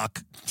fat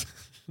fuck.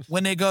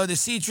 When they go, the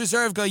seat's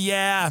reserved, go,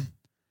 yeah.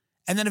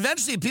 And then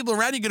eventually people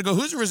around you are going to go,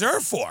 who's it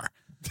reserved for?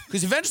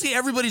 Because eventually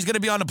everybody's going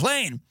to be on a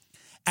plane.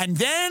 And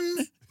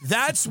then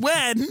that's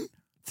when,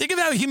 think of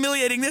how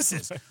humiliating this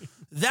is.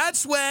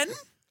 That's when,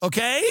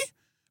 okay?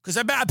 Because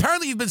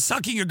apparently you've been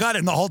sucking your gut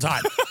in the whole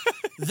time.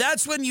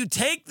 That's when you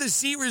take the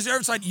seat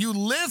reserve side, you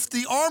lift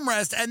the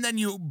armrest, and then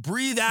you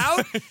breathe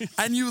out,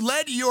 and you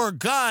let your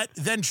gut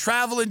then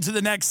travel into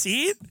the next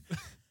seat.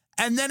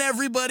 And then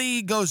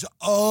everybody goes,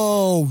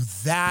 oh,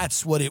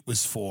 that's what it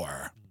was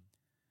for.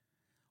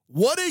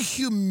 What a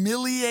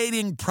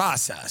humiliating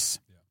process.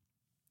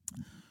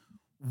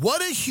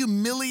 What a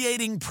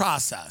humiliating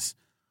process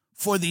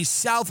for the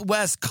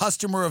Southwest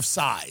customer of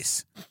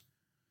size.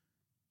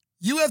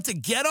 You have to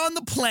get on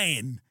the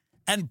plane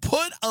and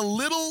put a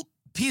little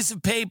piece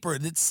of paper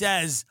that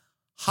says,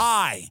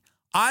 "Hi,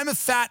 I'm a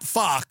fat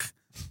fuck,"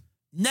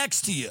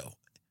 next to you.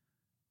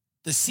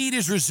 The seat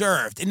is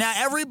reserved. And now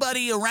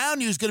everybody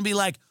around you is going to be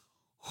like,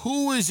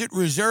 who is it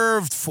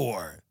reserved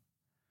for?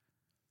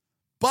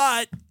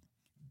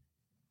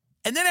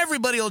 And then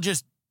everybody will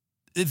just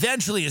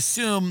eventually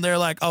assume they're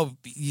like, oh,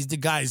 he's the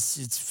guy's,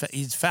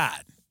 he's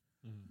fat.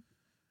 Mm-hmm.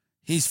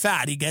 He's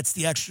fat. He gets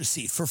the extra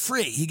seat for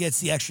free. He gets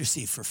the extra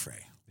seat for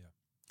free. Yeah.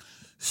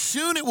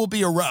 Soon it will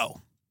be a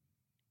row.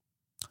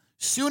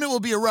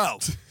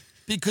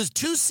 Because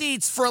 2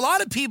 seats, for a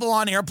lot of people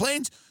on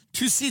airplanes,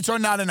 2 seats are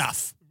not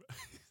enough.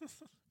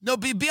 No,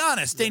 be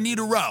honest. They need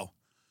a row.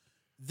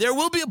 There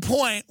will be a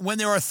point when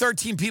there are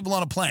 13 people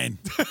on a plane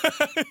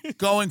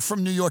going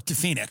from New York to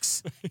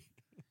Phoenix.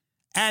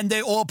 And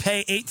they all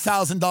pay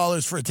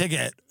 $8,000 for a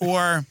ticket.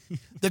 Or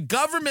the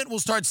government will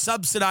start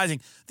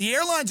subsidizing. The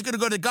airlines are going to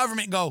go to the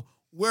government and go,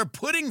 we're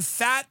putting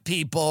fat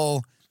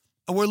people,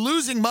 and we're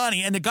losing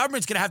money, and the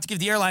government's going to have to give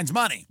the airlines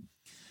money.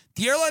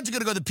 The airlines are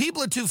going to go, the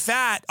people are too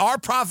fat. Our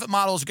profit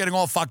models are getting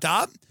all fucked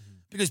up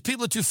because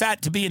people are too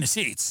fat to be in the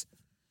seats.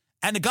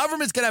 And the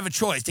government's going to have a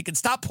choice. They can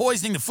stop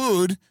poisoning the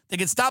food. They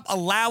can stop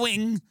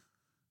allowing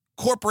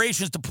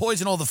corporations to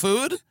poison all the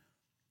food.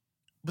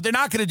 But they're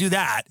not going to do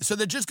that. So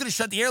they're just going to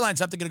shut the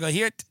airlines up. They're going to go,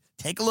 here,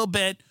 take a little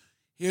bit.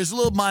 Here's a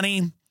little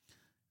money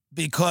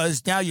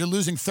because now you're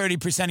losing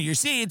 30% of your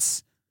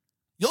seats.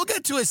 You'll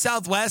get to a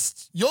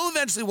Southwest. You'll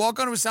eventually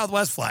walk onto a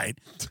Southwest flight,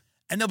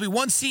 and there'll be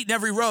 1 seat in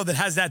every row that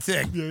has that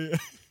thing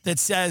that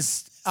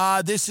says,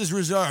 this is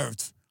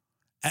reserved.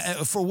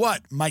 For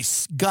what? My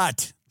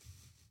gut.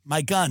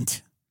 My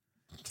gunt.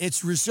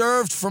 It's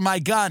reserved for my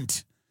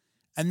gunt.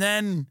 And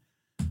then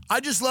I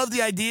just love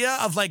the idea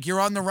of like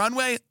you're on the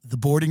runway, the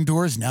boarding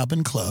door has now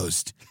been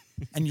closed.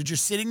 And you're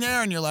just sitting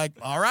there and you're like,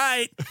 all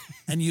right.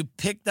 And you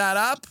pick that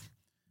up.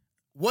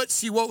 What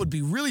would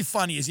be really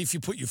funny is if you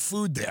put your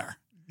food there.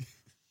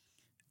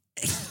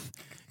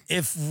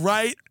 If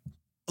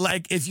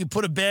you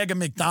put a bag of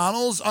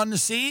McDonald's on the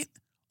seat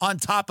on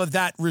top of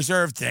that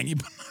reserved thing. You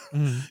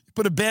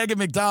put a bag of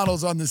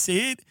McDonald's on the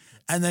seat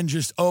and then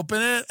just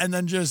open it and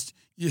then just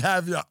you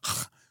have your,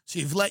 so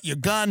you've let your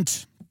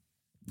gunt.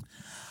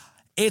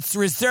 It's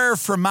reserved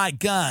for my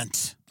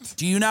gunt.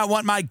 Do you not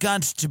want my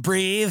gunt to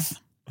breathe?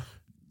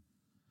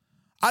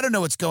 I don't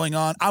know what's going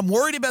on. I'm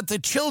worried about the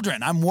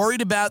children. I'm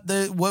worried about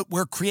what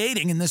we're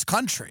creating in this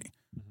country.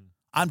 Mm-hmm.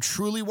 I'm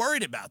truly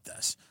worried about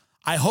this.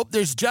 I hope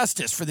there's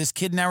justice for this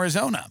kid in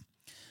Arizona.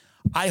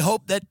 I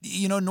hope that,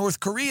 North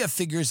Korea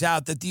figures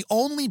out that the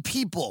only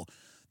people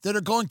that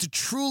are going to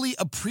truly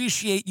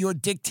appreciate your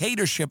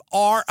dictatorship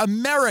are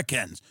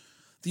Americans.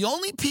 The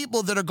only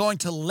people that are going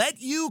to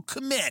let you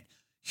commit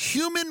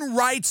human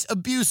rights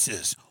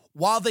abuses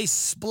while they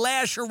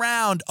splash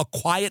around a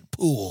quiet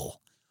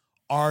pool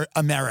are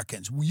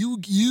Americans.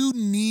 You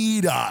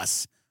need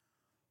us.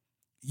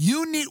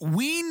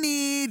 We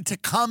need to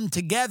come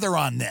together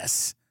on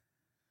this.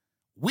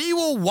 We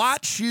will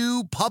watch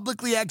you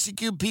publicly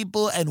execute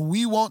people and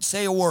we won't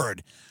say a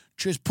word.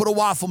 Just put a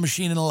waffle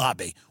machine in the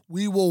lobby.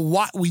 We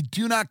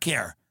do not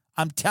care.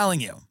 I'm telling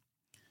you.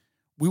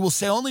 We will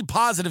say only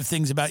positive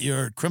things about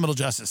your criminal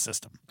justice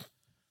system.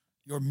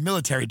 Your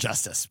military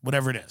justice,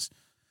 whatever it is.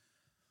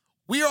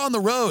 We are on the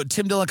road,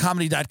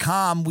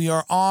 TimDillonComedy.com. We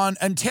are on,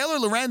 and Taylor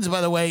Lorenz,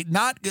 by the way,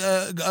 not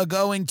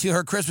going to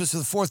her Christmas for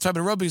the 4th time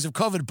in a row because of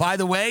COVID. By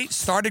the way,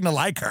 starting to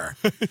like her.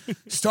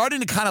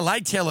 Starting to kind of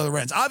like Taylor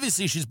Lorenz.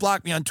 Obviously, she's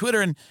blocked me on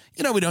Twitter, and,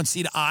 we don't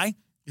see eye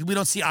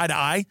to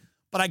eye.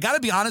 But I got to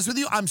be honest with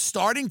you, I'm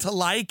starting to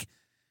like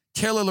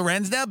Taylor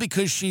Lorenz now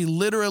because she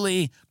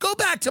literally, go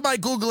back to my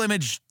Google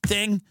image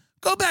thing.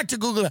 Go back to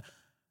Google.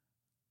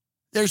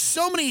 There's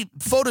so many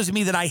photos of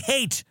me that I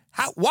hate.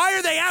 Why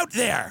are they out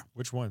there?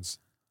 Which ones?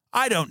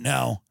 I don't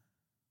know.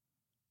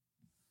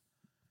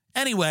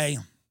 Anyway,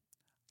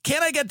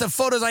 can I get the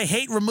photos I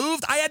hate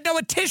removed? I had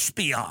Noah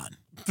Tishby on.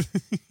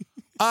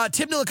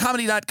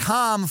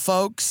 TimDillonComedy.com,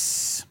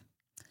 folks.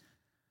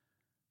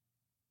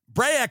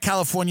 Brea,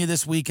 California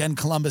this weekend,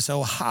 Columbus,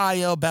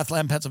 Ohio,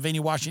 Bethlehem,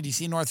 Pennsylvania, Washington,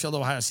 D.C., Northfield,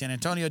 Ohio, San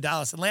Antonio,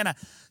 Dallas, Atlanta,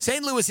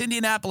 St. Louis,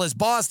 Indianapolis,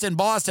 Boston,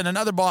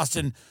 another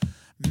Boston,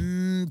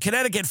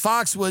 Connecticut,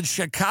 Foxwoods,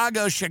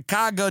 Chicago,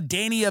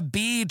 Dania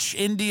Beach,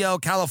 Indio,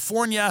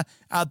 California,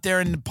 out there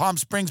in Palm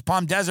Springs,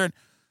 Palm Desert,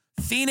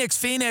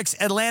 Phoenix,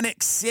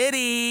 Atlantic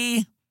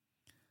City,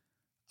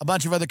 a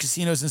bunch of other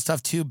casinos and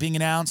stuff too being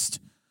announced.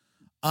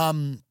 I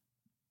want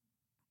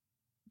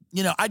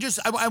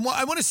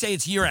to say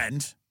it's year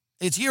end.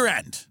 It's year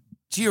end.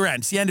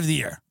 It's the end of the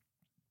year.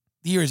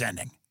 The year is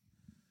ending.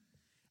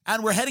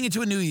 And we're heading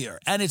into a new year.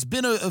 And it's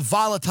been a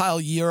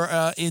volatile year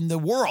in the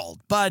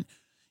world. But,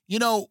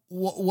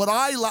 what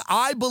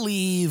I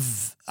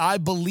believe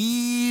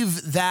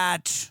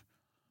that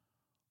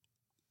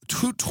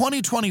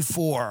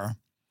 2024,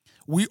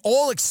 we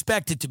all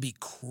expect it to be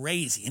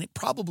crazy. And it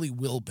probably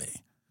will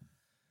be.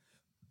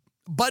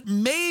 But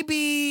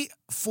maybe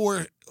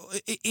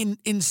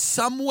in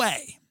some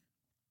way,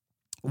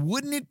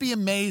 Wouldn't it be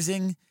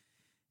amazing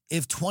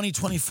if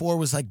 2024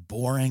 was like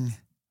boring?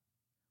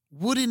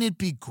 Wouldn't it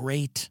be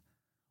great?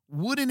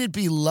 Wouldn't it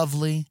be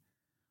lovely?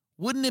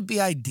 Wouldn't it be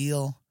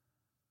ideal?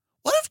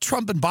 What if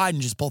Trump and Biden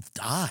just both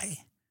die?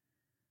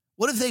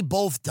 What if they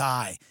both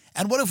die?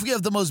 And what if we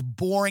have the most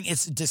boring,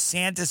 it's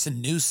DeSantis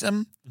and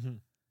Newsom? Mm-hmm.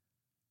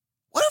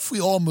 What if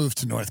we all move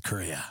to North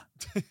Korea?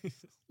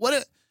 What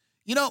if,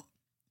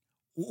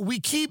 we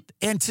keep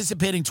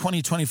anticipating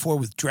 2024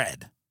 with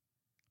dread,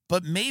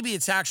 but maybe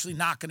it's actually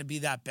not going to be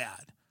that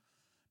bad.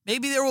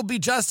 Maybe there will be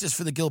justice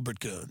for the Gilbert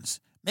Goons.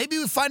 Maybe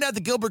we find out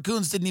the Gilbert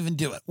Goons didn't even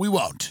do it. We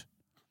won't.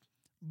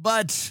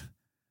 But,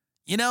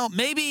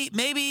 maybe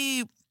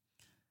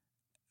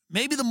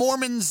the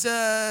Mormons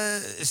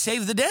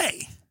save the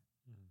day.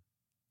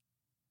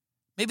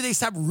 Maybe they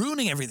stop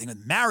ruining everything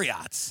with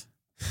Marriott's.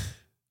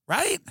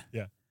 Right?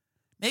 Yeah.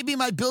 Maybe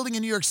my building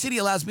in New York City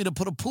allows me to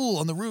put a pool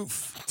on the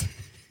roof,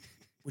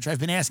 which I've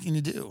been asking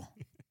to do.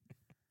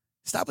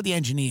 Stop with the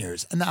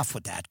engineers. Enough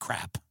with that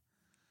crap.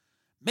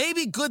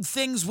 Maybe good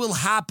things will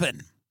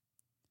happen.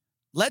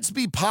 Let's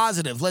be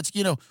positive.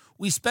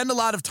 We spend a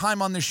lot of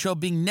time on this show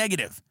being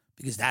negative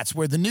because that's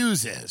where the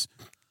news is.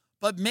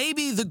 But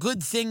maybe the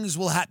good things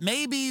will happen.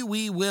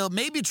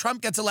 Maybe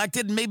Trump gets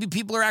elected and maybe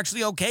people are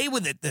actually okay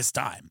with it this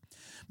time.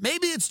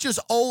 Maybe it's just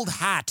old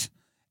hat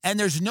and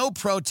there's no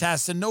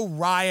protests and no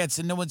riots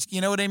and no one's,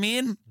 you know what I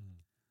mean?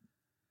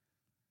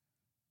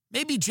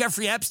 Maybe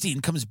Jeffrey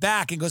Epstein comes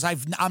back and goes,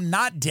 I'm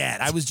not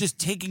dead. I was just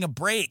taking a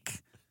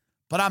break,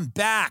 but I'm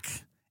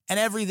back and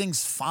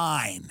everything's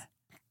fine.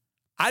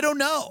 I don't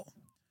know.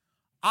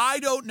 I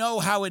don't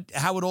know how it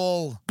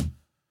all,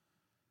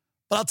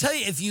 but I'll tell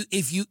you,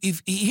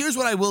 if here's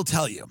what I will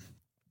tell you.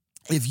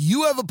 If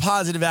you have a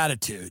positive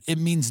attitude, it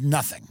means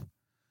nothing.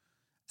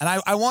 And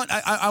I want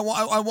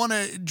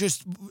to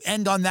just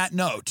end on that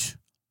note.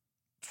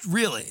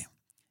 Really,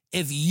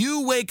 if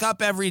you wake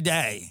up every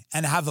day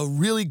and have a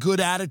really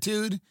good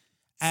attitude,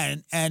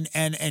 and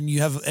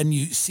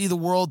you see the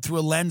world through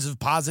a lens of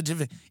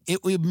positive,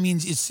 it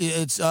means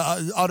it's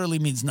utterly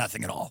means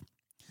nothing at all.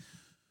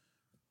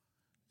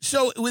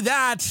 So with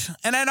that,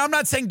 and I'm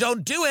not saying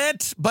don't do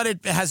it, but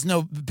it has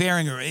no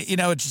bearing, or it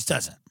just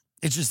doesn't.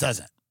 It just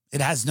doesn't. It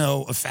has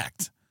no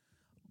effect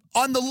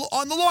on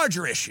the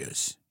larger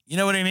issues. You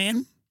know what I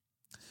mean?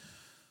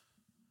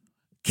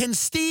 Can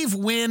Steve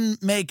Wynn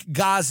make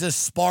Gaza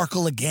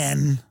sparkle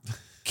again?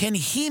 Can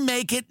he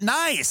make it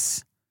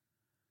nice?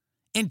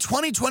 In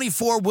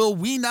 2024, will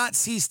we not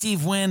see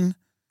Steve Wynn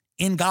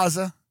in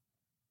Gaza?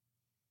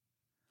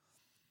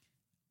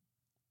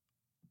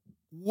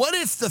 What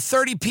if the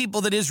 30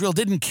 people that Israel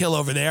didn't kill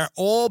over there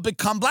all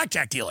become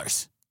blackjack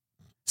dealers?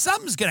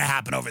 Something's going to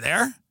happen over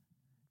there.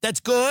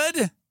 That's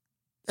good.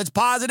 That's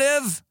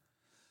positive.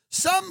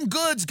 Something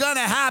good's going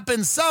to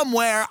happen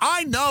somewhere.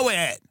 I know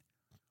it.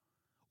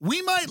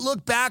 We might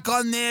look back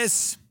on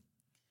this,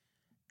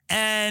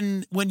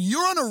 and when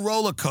you're on a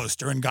roller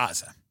coaster in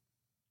Gaza,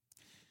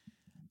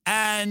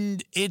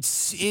 and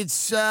it's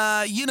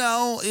a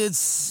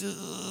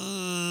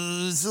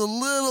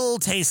little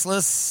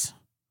tasteless,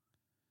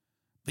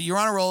 but you're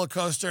on a roller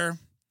coaster,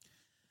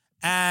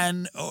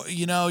 and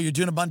you're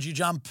doing a bungee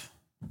jump,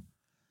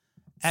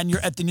 and you're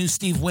at the new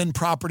Steve Wynn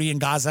property in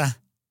Gaza,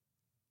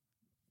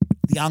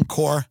 the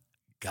Encore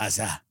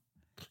Gaza,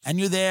 and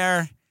you're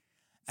there,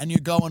 and you're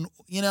going,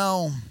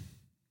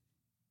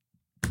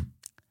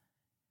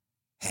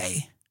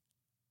 hey,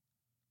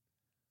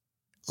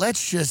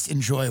 let's just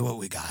enjoy what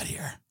we got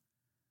here.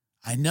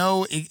 I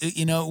know,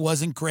 it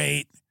wasn't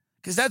great,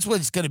 because that's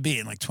what it's going to be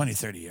in like 20,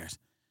 30 years.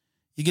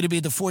 You're going to be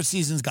at the Four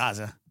Seasons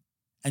Gaza,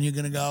 and you're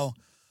going to go,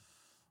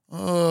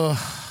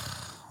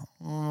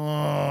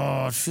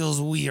 it feels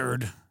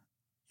weird.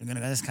 You're going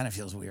to go, this kind of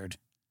feels weird.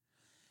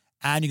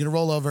 And you're going to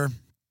roll over,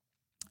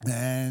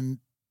 and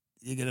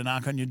you're going to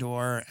knock on your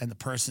door, and the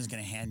person's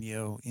going to hand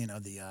you,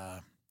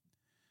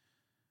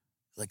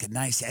 like a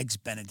nice eggs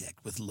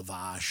Benedict with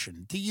lavash.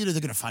 And they're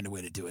going to find a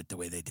way to do it the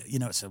way they do.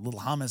 It's a little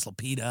hummus, little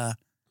pita,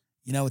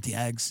 with the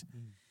eggs.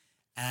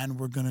 And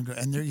we're going to go,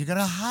 and you're going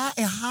to,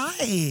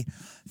 hi,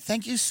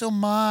 thank you so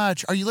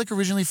much. Are you like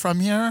originally from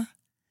here?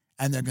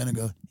 And they're going to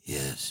go,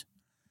 yes.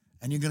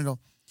 And you're going to go,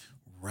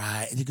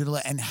 right. And you're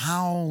going to, and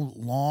how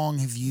long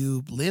have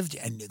you lived?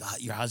 And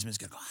your husband's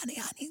going to go,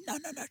 honey, no,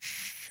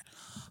 shh,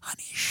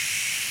 honey,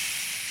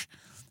 shh.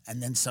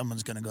 And then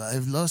someone's going to go,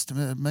 I've lost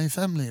my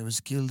family. I was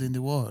killed in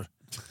the war.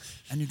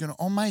 And you're going to,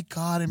 oh my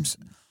God,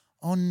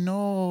 oh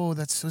no,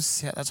 that's so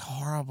sad. That's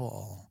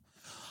horrible.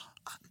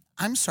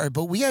 I'm sorry,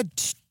 but we had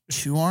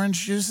 2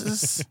 orange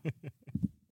juices